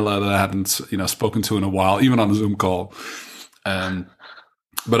School Manila that I hadn't, spoken to in a while, even on a Zoom call.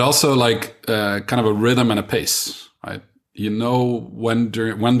 But also like kind of a rhythm and a pace, right? When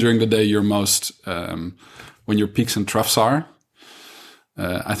during the day you're most, when your peaks and troughs are.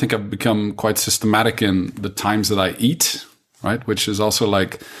 I think I've become quite systematic in the times that I eat, right? Which is also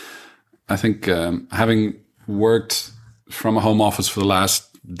like, I think having worked from a home office for the last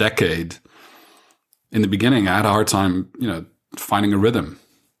decade, in the beginning, I had a hard time, finding a rhythm.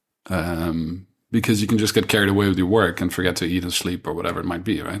 Because you can just get carried away with your work and forget to eat and sleep or whatever it might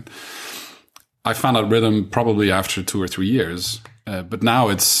be, right? I found that rhythm probably after 2 or 3 years, but now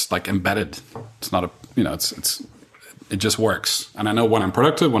it's like embedded. It's not it just works. And I know when I'm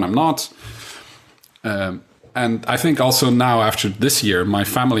productive, when I'm not. And I think also now after this year, my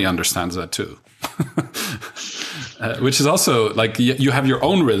family understands that too. Which is also like you have your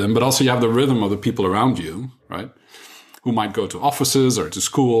own rhythm, but also you have the rhythm of the people around you, right? Who might go to offices or to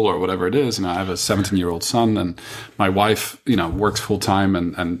school or whatever it is. I have a 17-year-old son, and my wife, works full time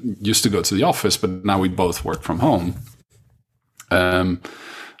and used to go to the office, but now we both work from home.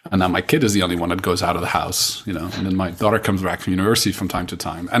 And now my kid is the only one that goes out of the house, and then my daughter comes back from university from time to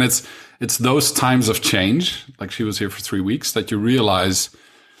time. And it's those times of change, like she was here for 3 weeks, that you realize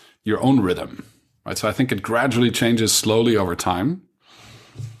your own rhythm, right? So I think it gradually changes slowly over time.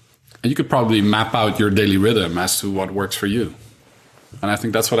 And you could probably map out your daily rhythm as to what works for you. And I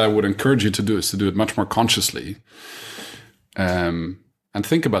think that's what I would encourage you to do, is to do it much more consciously. And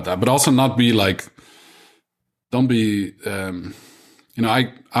think about that, but also not be like, don't be,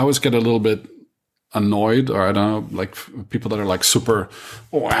 I always get a little bit annoyed, or I don't know, like people that are like super,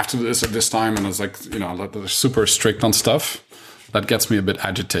 I have to do this at this time. And it's like, they're super strict on stuff. That gets me a bit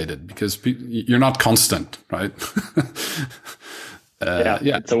agitated, because you're not constant, right?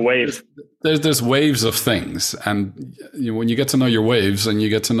 It's a wave. There's waves of things. And when you get to know your waves and you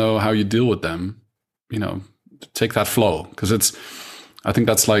get to know how you deal with them, take that flow. Because I think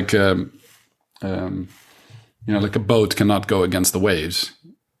that's like, like a boat cannot go against the waves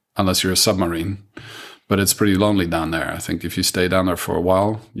unless you're a submarine. But it's pretty lonely down there. I think if you stay down there for a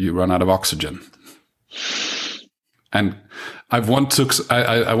while, you run out of oxygen. And I once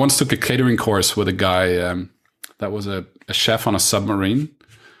took a catering course with a guy that was a chef on a submarine.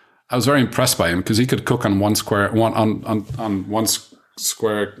 I was very impressed by him because he could cook on one square. What do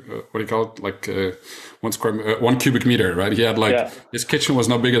you call it? Like 1 cubic meter, right? He had his kitchen was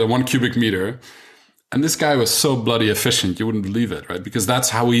no bigger than 1 cubic meter. And this guy was so bloody efficient, you wouldn't believe it, right? Because that's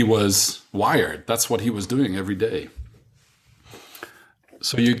how he was wired. That's what he was doing every day.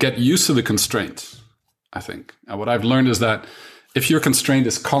 So you get used to the constraint, I think. And what I've learned is that if your constraint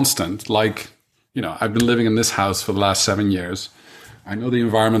is constant, like, I've been living in this house for the last 7 years. I know the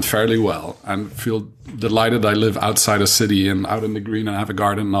environment fairly well and feel delighted I live outside a city and out in the green and have a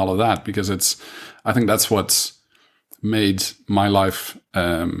garden and all of that, because I think that's what's made my life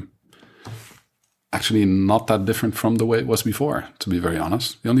actually not that different from the way it was before, to be very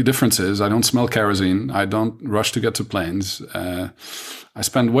honest. The only difference is I don't smell kerosene. I don't rush to get to planes. I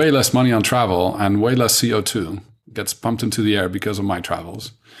spend way less money on travel, and way less CO2 gets pumped into the air because of my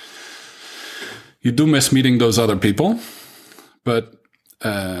travels. You do miss meeting those other people, but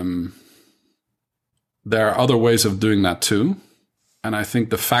there are other ways of doing that too. And I think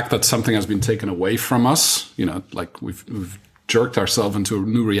the fact that something has been taken away from us, like we've jerked ourselves into a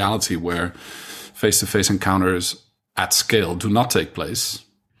new reality where face-to-face encounters at scale do not take place.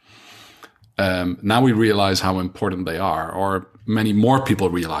 Now we realize how important they are, or many more people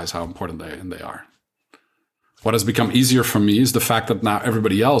realize how important they are. What has become easier for me is the fact that now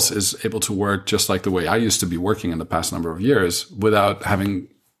everybody else is able to work just like the way I used to be working in the past number of years, without having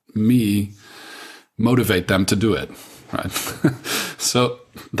me motivate them to do it, right? So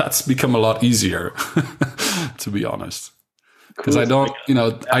that's become a lot easier, to be honest. Because I don't,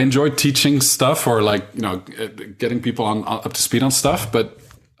 I enjoy teaching stuff, or getting people up to speed on stuff, but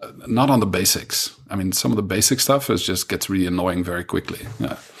not on the basics. I mean, some of the basic stuff gets really annoying very quickly.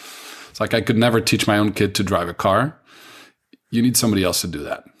 Yeah. It's like I could never teach my own kid to drive a car. You need somebody else to do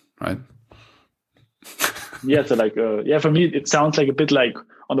that, right? So for me, it sounds like a bit like,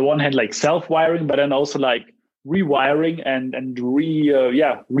 on the one hand, like self-wiring, but then also like rewiring and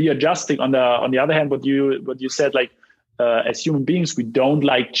readjusting on the other hand. What you said, like, as human beings, we don't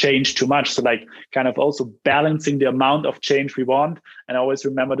like change too much. So like kind of also balancing the amount of change we want. And I always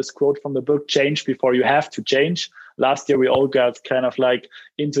remember this quote from the book, "Change before you have to change." Last year, we all got kind of like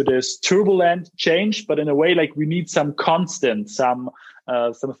into this turbulent change, but in a way, like we need some constant, some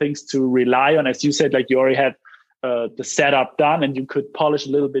things to rely on. As you said, like you already had the setup done and you could polish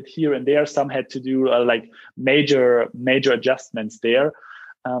a little bit here and there. Some had to do like major adjustments there.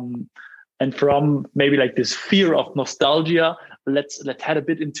 And from maybe like this fear of nostalgia, let's head a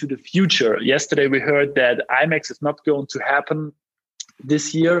bit into the future. Yesterday, we heard that IMEX is not going to happen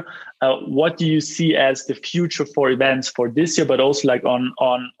this year. What do you see as the future for events for this year, but also like on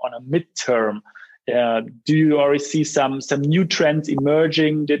a midterm? Do you already see some new trends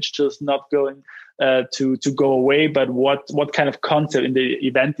emerging? Digital's not going to go away, but what kind of concept in the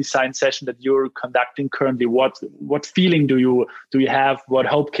event design session that you're conducting currently? What feeling do you have? What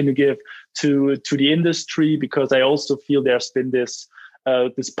hope can you give to the industry? Because I also feel there's been this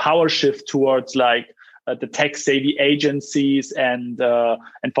power shift towards like the tech savvy agencies, and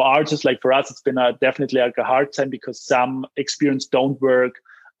for artists like for us, it's been definitely like a hard time because some experience don't work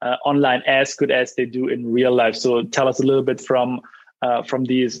online as good as they do in real life. So tell us a little bit from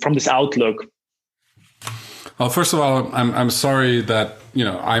this outlook. Well, first of all, I'm sorry that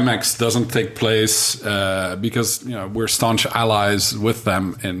IMEX doesn't take place because we're staunch allies with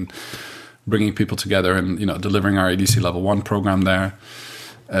them in bringing people together and delivering our ADC Level 1 program there.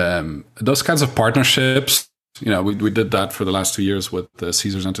 Those kinds of partnerships, we did that for the last 2 years with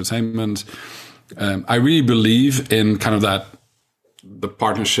Caesars Entertainment. I really believe in kind of the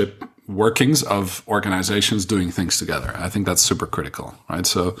partnership workings of organizations doing things together. I think that's super critical, right?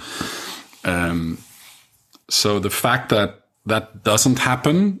 So the fact that doesn't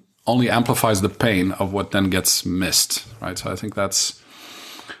happen only amplifies the pain of what then gets missed, right? So I think that's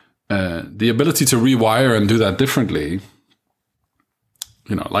the ability to rewire and do that differently,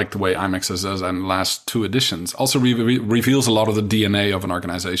 like the way IMEX does and the last 2 editions, also reveals a lot of the DNA of an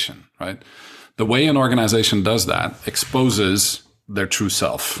organization, right? The way an organization does that exposes their true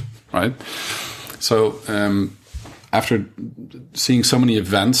self, right? So after seeing so many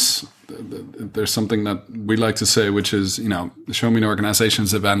events, there's something that we like to say, which is, show me an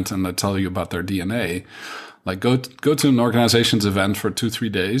organization's event and they tell you about their DNA. Like go to an organization's event for 2-3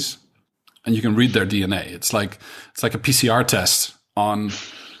 days and you can read their DNA. It's like a PCR test on,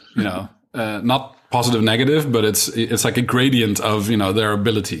 not positive, negative, but it's like a gradient of, their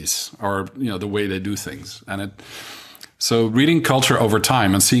abilities or, the way they do things. And so reading culture over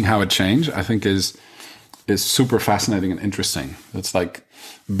time and seeing how it changed, I think is super fascinating and interesting. It's like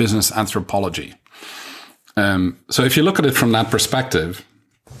business anthropology. So if you look at it from that perspective,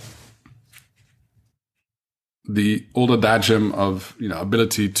 the old adagium of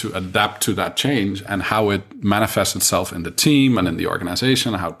ability to adapt to that change and how it manifests itself in the team and in the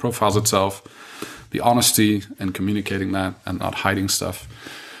organization, how it profiles itself, the honesty in communicating that and not hiding stuff.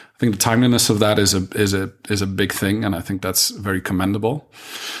 I think the timeliness of that is a big thing, and I think that's very commendable.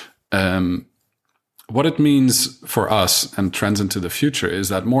 What it means for us and trends into the future is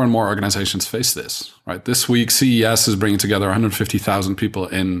that more and more organizations face this. Right, this week CES is bringing together 150,000 people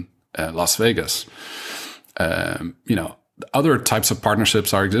in Las Vegas. Other types of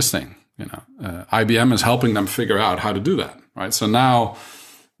partnerships are existing. IBM is helping them figure out how to do that. Right, so now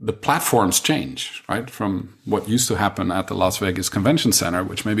the platforms change, right, from what used to happen at the Las Vegas Convention Center,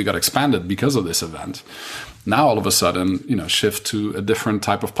 which maybe got expanded because of this event. Now all of a sudden, shift to a different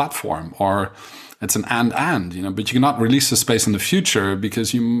type of platform, or it's an but you cannot release the space in the future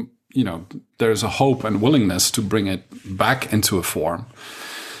because there's a hope and willingness to bring it back into a form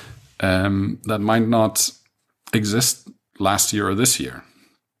that might not exist last year or this year.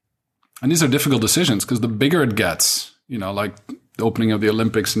 And these are difficult decisions because the bigger it gets, like the opening of the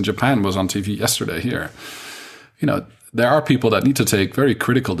Olympics in Japan was on TV yesterday here. There are people that need to take very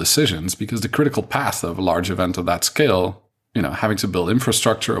critical decisions because the critical path of a large event of that scale, having to build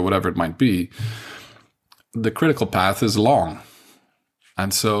infrastructure or whatever it might be, the critical path is long.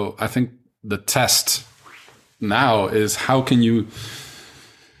 And so I think the test now is how can you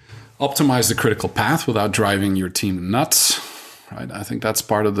optimize the critical path without driving your team nuts, right? I think that's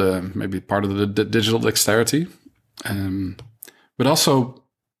part of the digital dexterity. But also,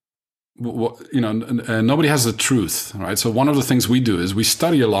 nobody has the truth, right? So one of the things we do is we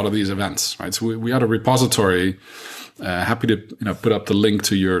study a lot of these events, right? So we had a repository. Happy to put up the link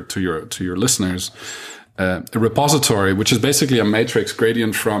to your listeners. A repository, which is basically a matrix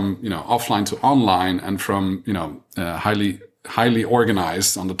gradient from offline to online, and from highly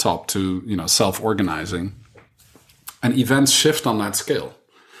organized on the top to self-organizing, and events shift on that scale.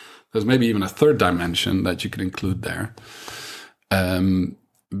 There's maybe even a third dimension that you could include there.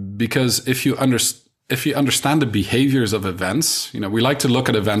 Because if you understand the behaviors of events, we like to look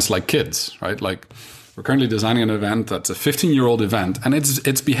at events like kids, right? Like we're currently designing an event that's a 15-year-old event, and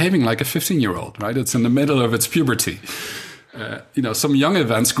it's behaving like a 15-year-old, right? It's in the middle of its puberty. Some young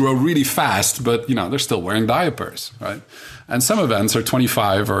events grow really fast, but they're still wearing diapers, right? And some events are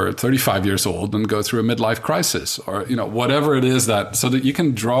 25 or 35 years old and go through a midlife crisis, or whatever it is so that you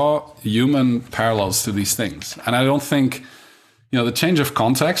can draw human parallels to these things. And I don't think the change of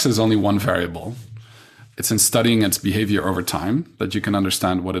context is only one variable. It's in studying its behavior over time that you can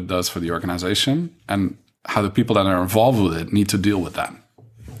understand what it does for the organization and how the people that are involved with it need to deal with that.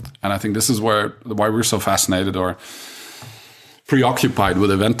 And I think this is why we're so fascinated or preoccupied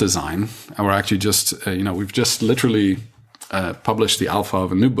with event design. And we're actually we've just literally published the alpha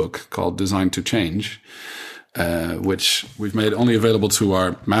of a new book called Design to Change, which we've made only available to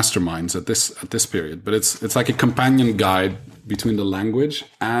our masterminds at this period. But it's like a companion guide between the language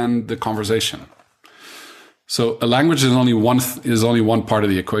and the conversation. So a language is only one part of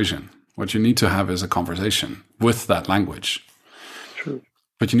the equation. What you need to have is a conversation with that language. True.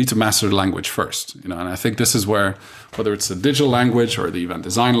 But you need to master the language first, and I think this is where, whether it's the digital language or the event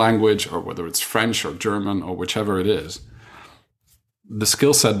design language, or whether it's French or German or whichever it is, the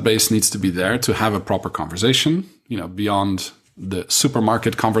skill set base needs to be there to have a proper conversation, beyond the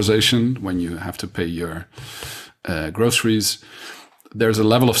supermarket conversation when you have to pay your groceries. There's a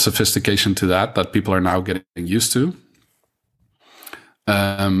level of sophistication to that people are now getting used to.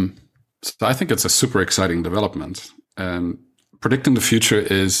 So I think it's a super exciting development. Predicting the future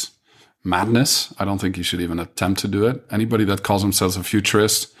is madness. I don't think you should even attempt to do it. Anybody that calls themselves a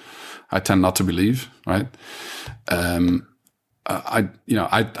futurist, I tend not to believe, right?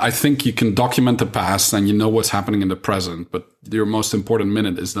 I think you can document the past and you know what's happening in the present, but your most important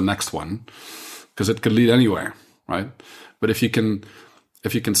minute is the next one because it could lead anywhere, right? But if you can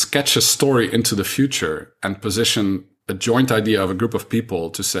sketch a story into the future and position a joint idea of a group of people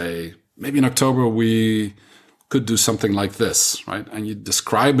to say, maybe in October we could do something like this, right? And you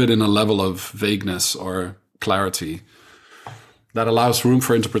describe it in a level of vagueness or clarity that allows room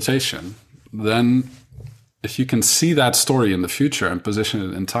for interpretation, then if you can see that story in the future and position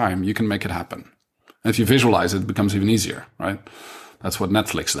it in time, you can make it happen. And if you visualize it, it becomes even easier, right? That's what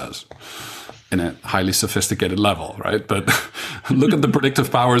Netflix does in a highly sophisticated level, right? But look at the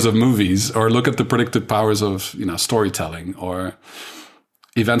predictive powers of movies, or look at the predictive powers of, storytelling, or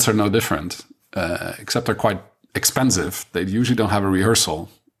events are no different, except they're quite expensive. They usually don't have a rehearsal.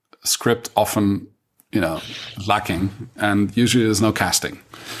 Script often, lacking, and usually there's no casting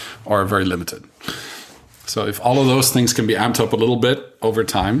or very limited. So if all of those things can be amped up a little bit over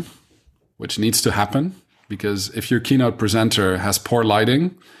time, which needs to happen, because if your keynote presenter has poor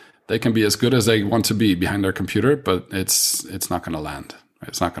lighting, they can be as good as they want to be behind their computer, but it's not going to land. Right?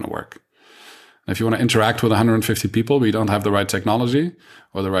 It's not going to work. And if you want to interact with 150 people, but you don't have the right technology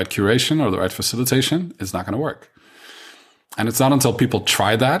or the right curation or the right facilitation, it's not going to work. And it's not until people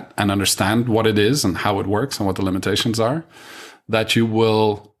try that and understand what it is and how it works and what the limitations are that you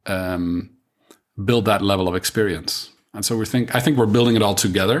will build that level of experience. And so I think we're building it all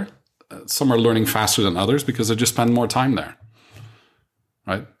together. Some are learning faster than others because they just spend more time there,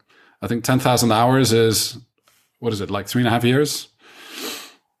 right? I think 10,000 hours is, what is it, like 3.5 years?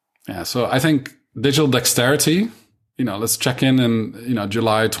 Yeah, so I think digital dexterity, let's check in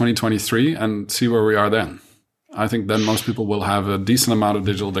July 2023 and see where we are then. I think then most people will have a decent amount of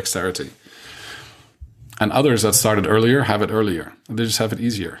digital dexterity. And others that started earlier have it earlier. They just have it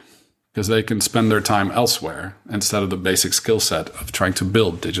easier because they can spend their time elsewhere instead of the basic skill set of trying to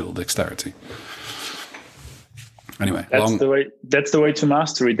build digital dexterity. Anyway, that's the way to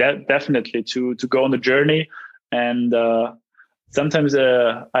mastery. That definitely to go on the journey. And sometimes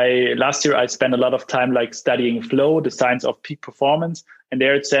last year I spent a lot of time studying flow, the science of peak performance. And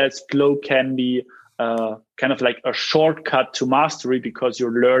there it says flow can be kind of like a shortcut to mastery because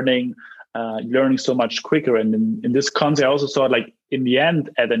you're learning so much quicker. And in this concept, I also saw in the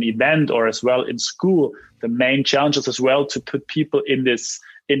end at an event or as well in school, the main challenge is as well to put people in this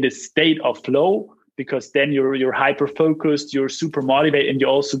state of flow, because then you're hyper focused, you're super motivated, and you're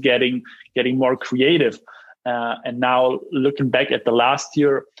also getting more creative. And now looking back at the last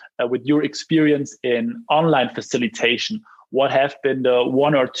year, with your experience in online facilitation, what have been the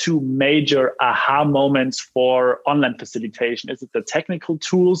one or two major aha moments for online facilitation? Is it the technical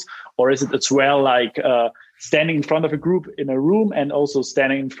tools, or is it as well standing in front of a group in a room and also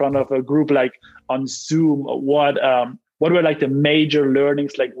standing in front of a group on Zoom? What were the major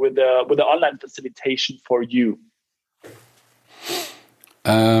learnings with the online facilitation for you?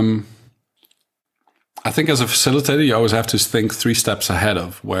 I think as a facilitator, you always have to think 3 steps ahead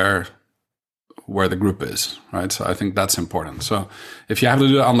of where the group is, right? So I think that's important. So if you have to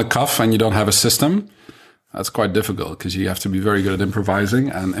do it on the cuff and you don't have a system, that's quite difficult because you have to be very good at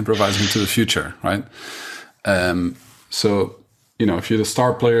improvising to the future, right? So, if you're the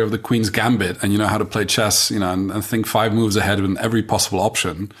star player of the Queen's Gambit and you know how to play chess, and think 5 moves ahead in every possible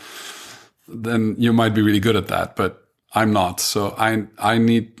option, then you might be really good at that, but I'm not. So I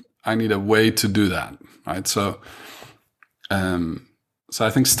need a way to do that, right? So I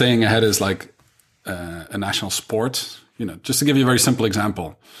think staying ahead is a national sport. Just to give you a very simple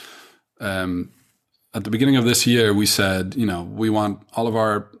example, at the beginning of this year, we said, we want all of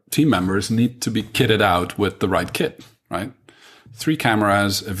our team members need to be kitted out with the right kit, right? 3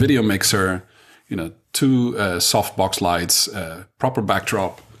 cameras, a video mixer, 2 softbox lights, proper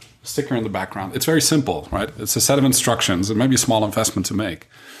backdrop, sticker in the background. It's very simple, right? It's a set of instructions. It may be a small investment to make.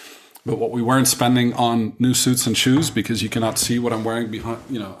 But what we weren't spending on new suits and shoes, because you cannot see what I'm wearing behind,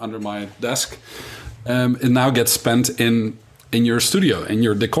 under my desk, it now gets spent in your studio, in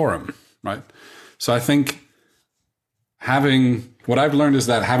your decorum, right? So I think what I've learned is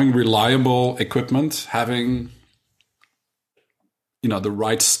that having reliable equipment, having, the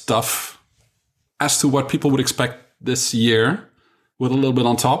right stuff as to what people would expect this year with a little bit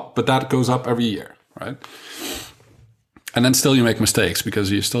on top, but that goes up every year, right? And then still you make mistakes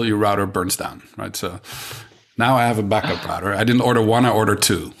because your router burns down, right? So now I have a backup router. I didn't order 1, I ordered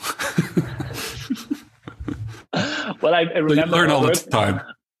 2. Well, I remember so you learn all the time.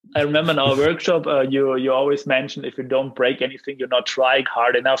 I remember in our workshop, you always mentioned if you don't break anything, you're not trying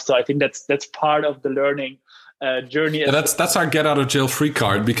hard enough. So I think that's part of the learning journey. Yeah, that's our get out of jail free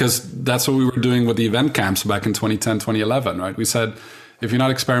card, because that's what we were doing with the event camps back in 2010, 2011, right? We said, if we're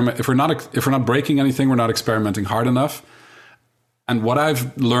not breaking anything, we're not experimenting hard enough. And what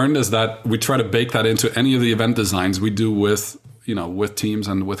I've learned is that we try to bake that into any of the event designs we do with teams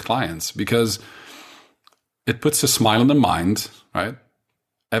and with clients, because it puts a smile in the mind, right?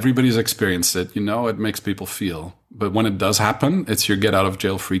 Everybody's experienced it, it makes people feel. But when it does happen, it's your get out of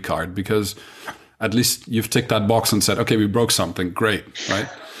jail free card, because at least you've ticked that box and said, okay, we broke something. Great, right?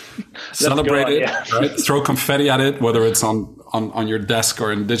 Celebrate it, yeah. Right? Throw confetti at it, whether it's on your desk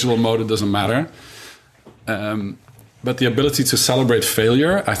or in digital mode, it doesn't matter. But the ability to celebrate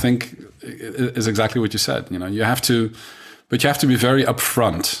failure, I think, is exactly what you said. You have to be very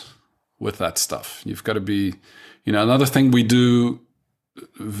upfront with that stuff. You've got to be, another thing we do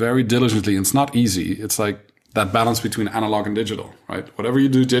very diligently, and it's not easy. It's like that balance between analog and digital, right? Whatever you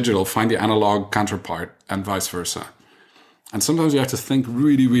do digital, find the analog counterpart and vice versa. And sometimes you have to think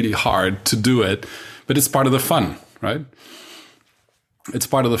really, really hard to do it, but it's part of the fun, right? It's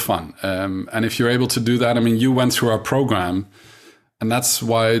part of the fun. And if you're able to do that, you went through our program, and that's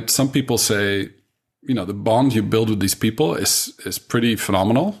why some people say, the bond you build with these people is pretty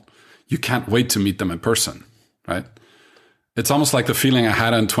phenomenal. You can't wait to meet them in person, right? It's almost like the feeling I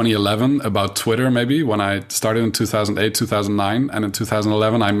had in 2011 about Twitter, maybe, when I started in 2008, 2009. And in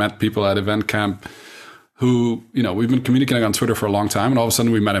 2011, I met people at Event Camp who, we've been communicating on Twitter for a long time. And all of a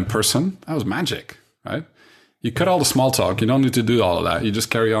sudden we met in person. That was magic, right? You cut all the small talk. You don't need to do all of that. You just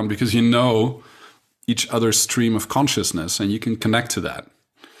carry on because you know each other's stream of consciousness and you can connect to that.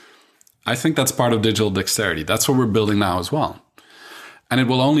 I think that's part of digital dexterity. That's what we're building now as well. And it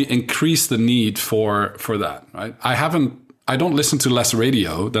will only increase the need for that, right? I don't listen to less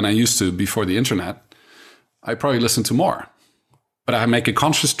radio than I used to before the internet. I probably listen to more. But I make a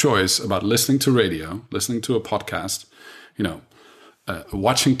conscious choice about listening to radio, listening to a podcast,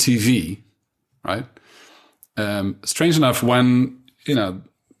 watching TV, right? Strange enough, when,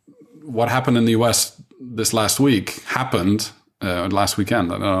 what happened in the US this last week happened, last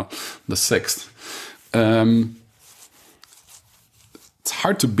weekend, I don't know, the 6th. It's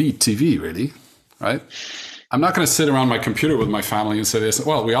hard to beat TV, really, right? I'm not going to sit around my computer with my family and say this.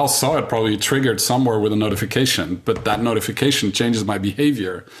 Well, we all saw it probably triggered somewhere with a notification, but that notification changes my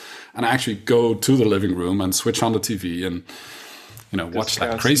behavior. And I actually go to the living room and switch on the TV and, watch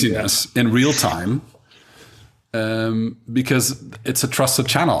that craziness in real time. Because it's a trusted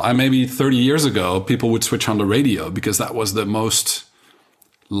channel. Maybe 30 years ago, people would switch on the radio because that was the most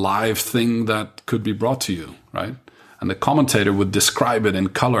live thing that could be brought to you, right? And the commentator would describe it in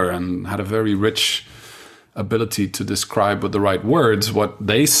color and had a very rich ability to describe with the right words what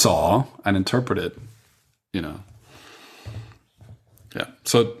they saw and interpret it, Yeah.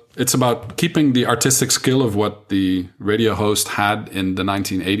 So it's about keeping the artistic skill of what the radio host had in the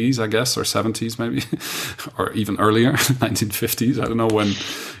 1980s, I guess, or 70s maybe, or even earlier, 1950s. I don't know when,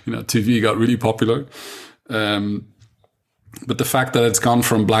 TV got really popular. But the fact that it's gone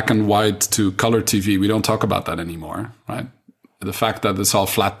from black and white to color TV, we don't talk about that anymore, right? The fact that it's all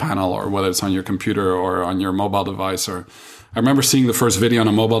flat panel, or whether it's on your computer or on your mobile device. I remember seeing the first video on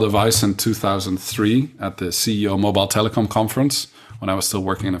a mobile device in 2003 at the CEO Mobile Telecom Conference when I was still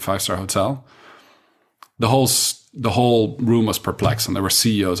working in a 5-star hotel. The whole room was perplexed, and there were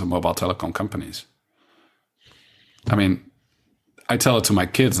CEOs of mobile telecom companies. I tell it to my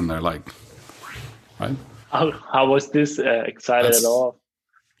kids, and they're like, right? How was this excited at all?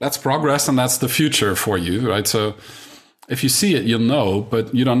 That's progress, and that's the future for you, right? So if you see it, you'll know,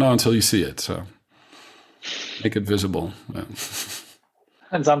 but you don't know until you see it. So make it visible. Yeah.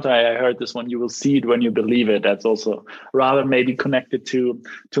 And sometimes I heard this one, you will see it when you believe it. That's also rather maybe connected to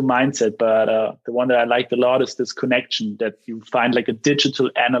mindset. But the one that I liked a lot is this connection that you find like a digital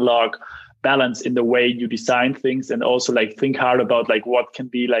analog balance in the way you design things, and also like think hard about like what can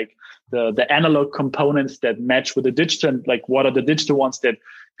be like the analog components that match with the digital, and like what are the digital ones that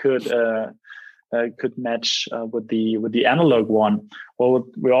could match with the analog one. Well,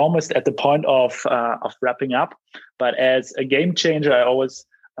 we're almost at the point of wrapping up. But as a game changer, I always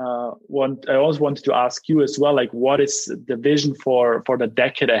wanted to ask you as well, like, what is the vision for the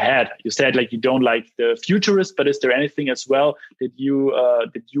decade ahead? You said like you don't like the futurist, but is there anything as well that you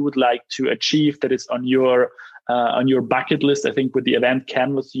would like to achieve that is on your bucket list? I think with the event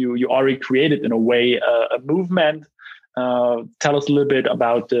canvas, you already created in a way a movement. Tell us a little bit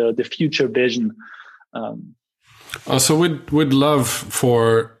about the future vision. So we'd love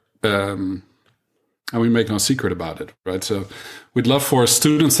for, and we make no secret about it, right? So we'd love for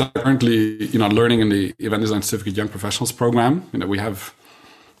students that are currently, learning in the Event Design Certificate Young Professionals program. We have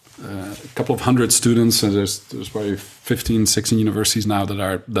couple of hundred students, and there's probably 15, 16 universities now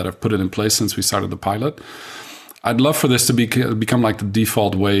that have put it in place since we started the pilot. I'd love for this to become like the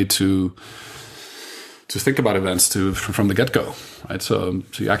default way to think about events from the get-go, right? So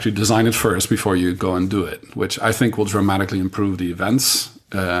you actually design it first before you go and do it, which I think will dramatically improve the events,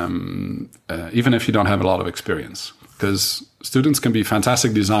 even if you don't have a lot of experience. Because students can be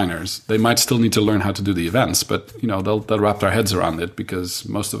fantastic designers. They might still need to learn how to do the events, but they'll wrap their heads around it because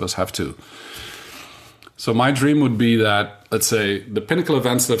most of us have to. So my dream would be that, let's say, the Pinnacle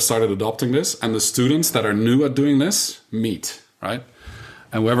events that have started adopting this and the students that are new at doing this meet, right?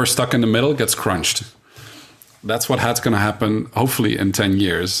 And whoever's stuck in the middle gets crunched. That's what's going to happen, hopefully, in 10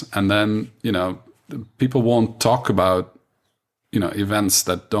 years. And then, people won't talk about, events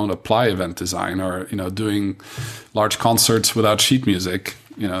that don't apply event design, or, doing large concerts without sheet music,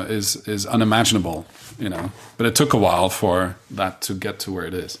 is unimaginable, But it took a while for that to get to where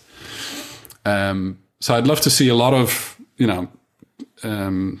it is. So I'd love to see a lot of,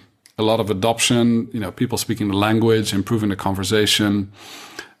 adoption, people speaking the language, improving the conversation.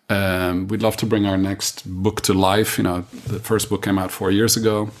 We'd love to bring our next book to life. The first book came out 4 years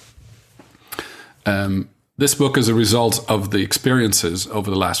ago. This book is a result of the experiences over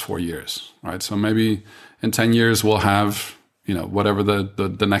the last 4 years, right? So maybe in 10 years, we'll have, whatever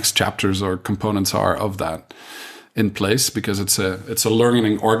the next chapters or components are of that in place, because it's a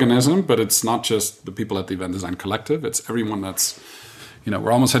learning organism, but it's not just the people at the Event Design Collective. It's everyone that's,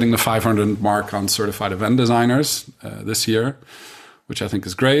 we're almost hitting the 500 mark on certified event designers this year, which I think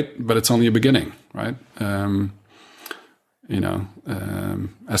is great, but it's only a beginning, right?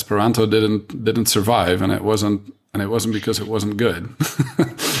 Esperanto didn't survive, and it wasn't because it wasn't good,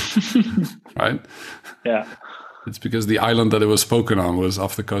 right? Yeah. It's because the island that it was spoken on was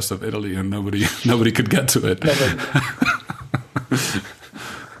off the coast of Italy, and nobody could get to it.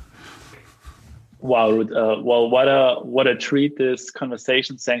 Wow, Ruud. Well, what a treat, this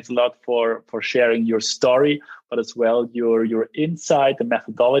conversation. Thanks a lot for sharing your story, but as well your insight, the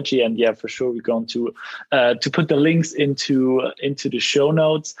methodology, and yeah, for sure we're going to put the links into the show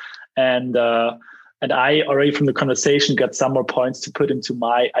notes. And I already from the conversation got some more points to put into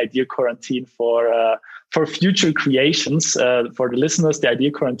my idea quarantine for future creations. For the listeners, the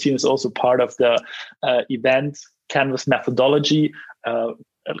idea quarantine is also part of the event canvas methodology.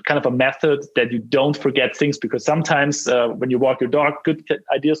 Kind of a method that you don't forget things, because sometimes when you walk your dog, good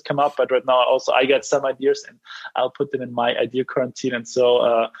ideas come up. But right now also I get some ideas and I'll put them in my idea quarantine. And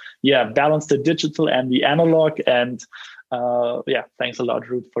so, balance the digital and the analog. And thanks a lot,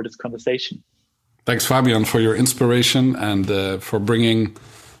 Ruud, for this conversation. Thanks, Fabian, for your inspiration and for bringing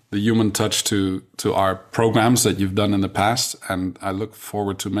the human touch to our programs that you've done in the past. And I look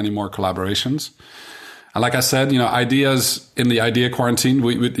forward to many more collaborations. And like I said, ideas in the idea quarantine,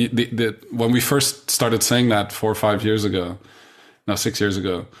 when we first started saying that 6 years ago,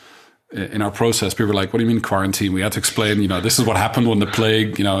 in our process, people were like, what do you mean quarantine? We had to explain, this is what happened when the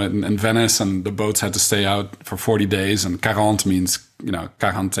plague, in Venice, and the boats had to stay out for 40 days. And 40 means,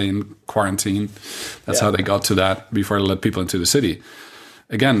 quarantine. That's how they got to that before they let people into the city.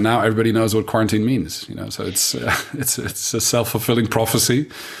 Again, now everybody knows what quarantine means, so it's a self-fulfilling prophecy.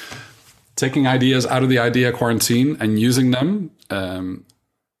 Taking ideas out of the idea quarantine and using them,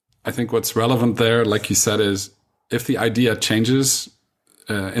 I think what's relevant there, like you said, is if the idea changes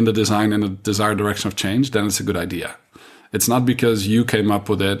in the design in the desired direction of change, then it's a good idea. It's not because you came up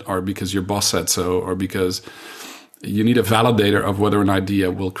with it or because your boss said so or because you need a validator of whether an idea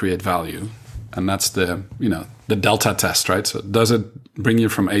will create value. And that's the delta test, right? So does it bring you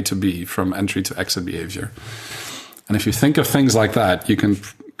from A to B, from entry to exit behavior? And if you think of things like that, you can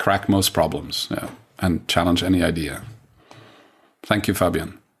crack most problems and challenge any idea. Thank you,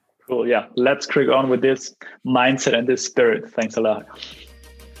 Fabian. Cool. Yeah. Let's crack on with this mindset and this spirit. Thanks a lot.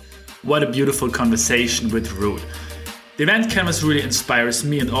 What a beautiful conversation with Ruud. The event canvas really inspires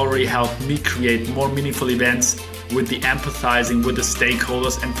me and already helped me create more meaningful events with the empathizing with the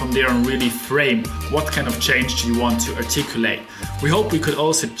stakeholders, and from there on really frame what kind of change do you want to articulate. We hope we could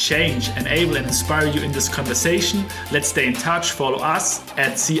also change, enable and inspire you in this conversation. Let's stay in touch, follow us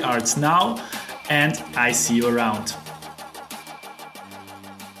at CArts Now, and I see you around.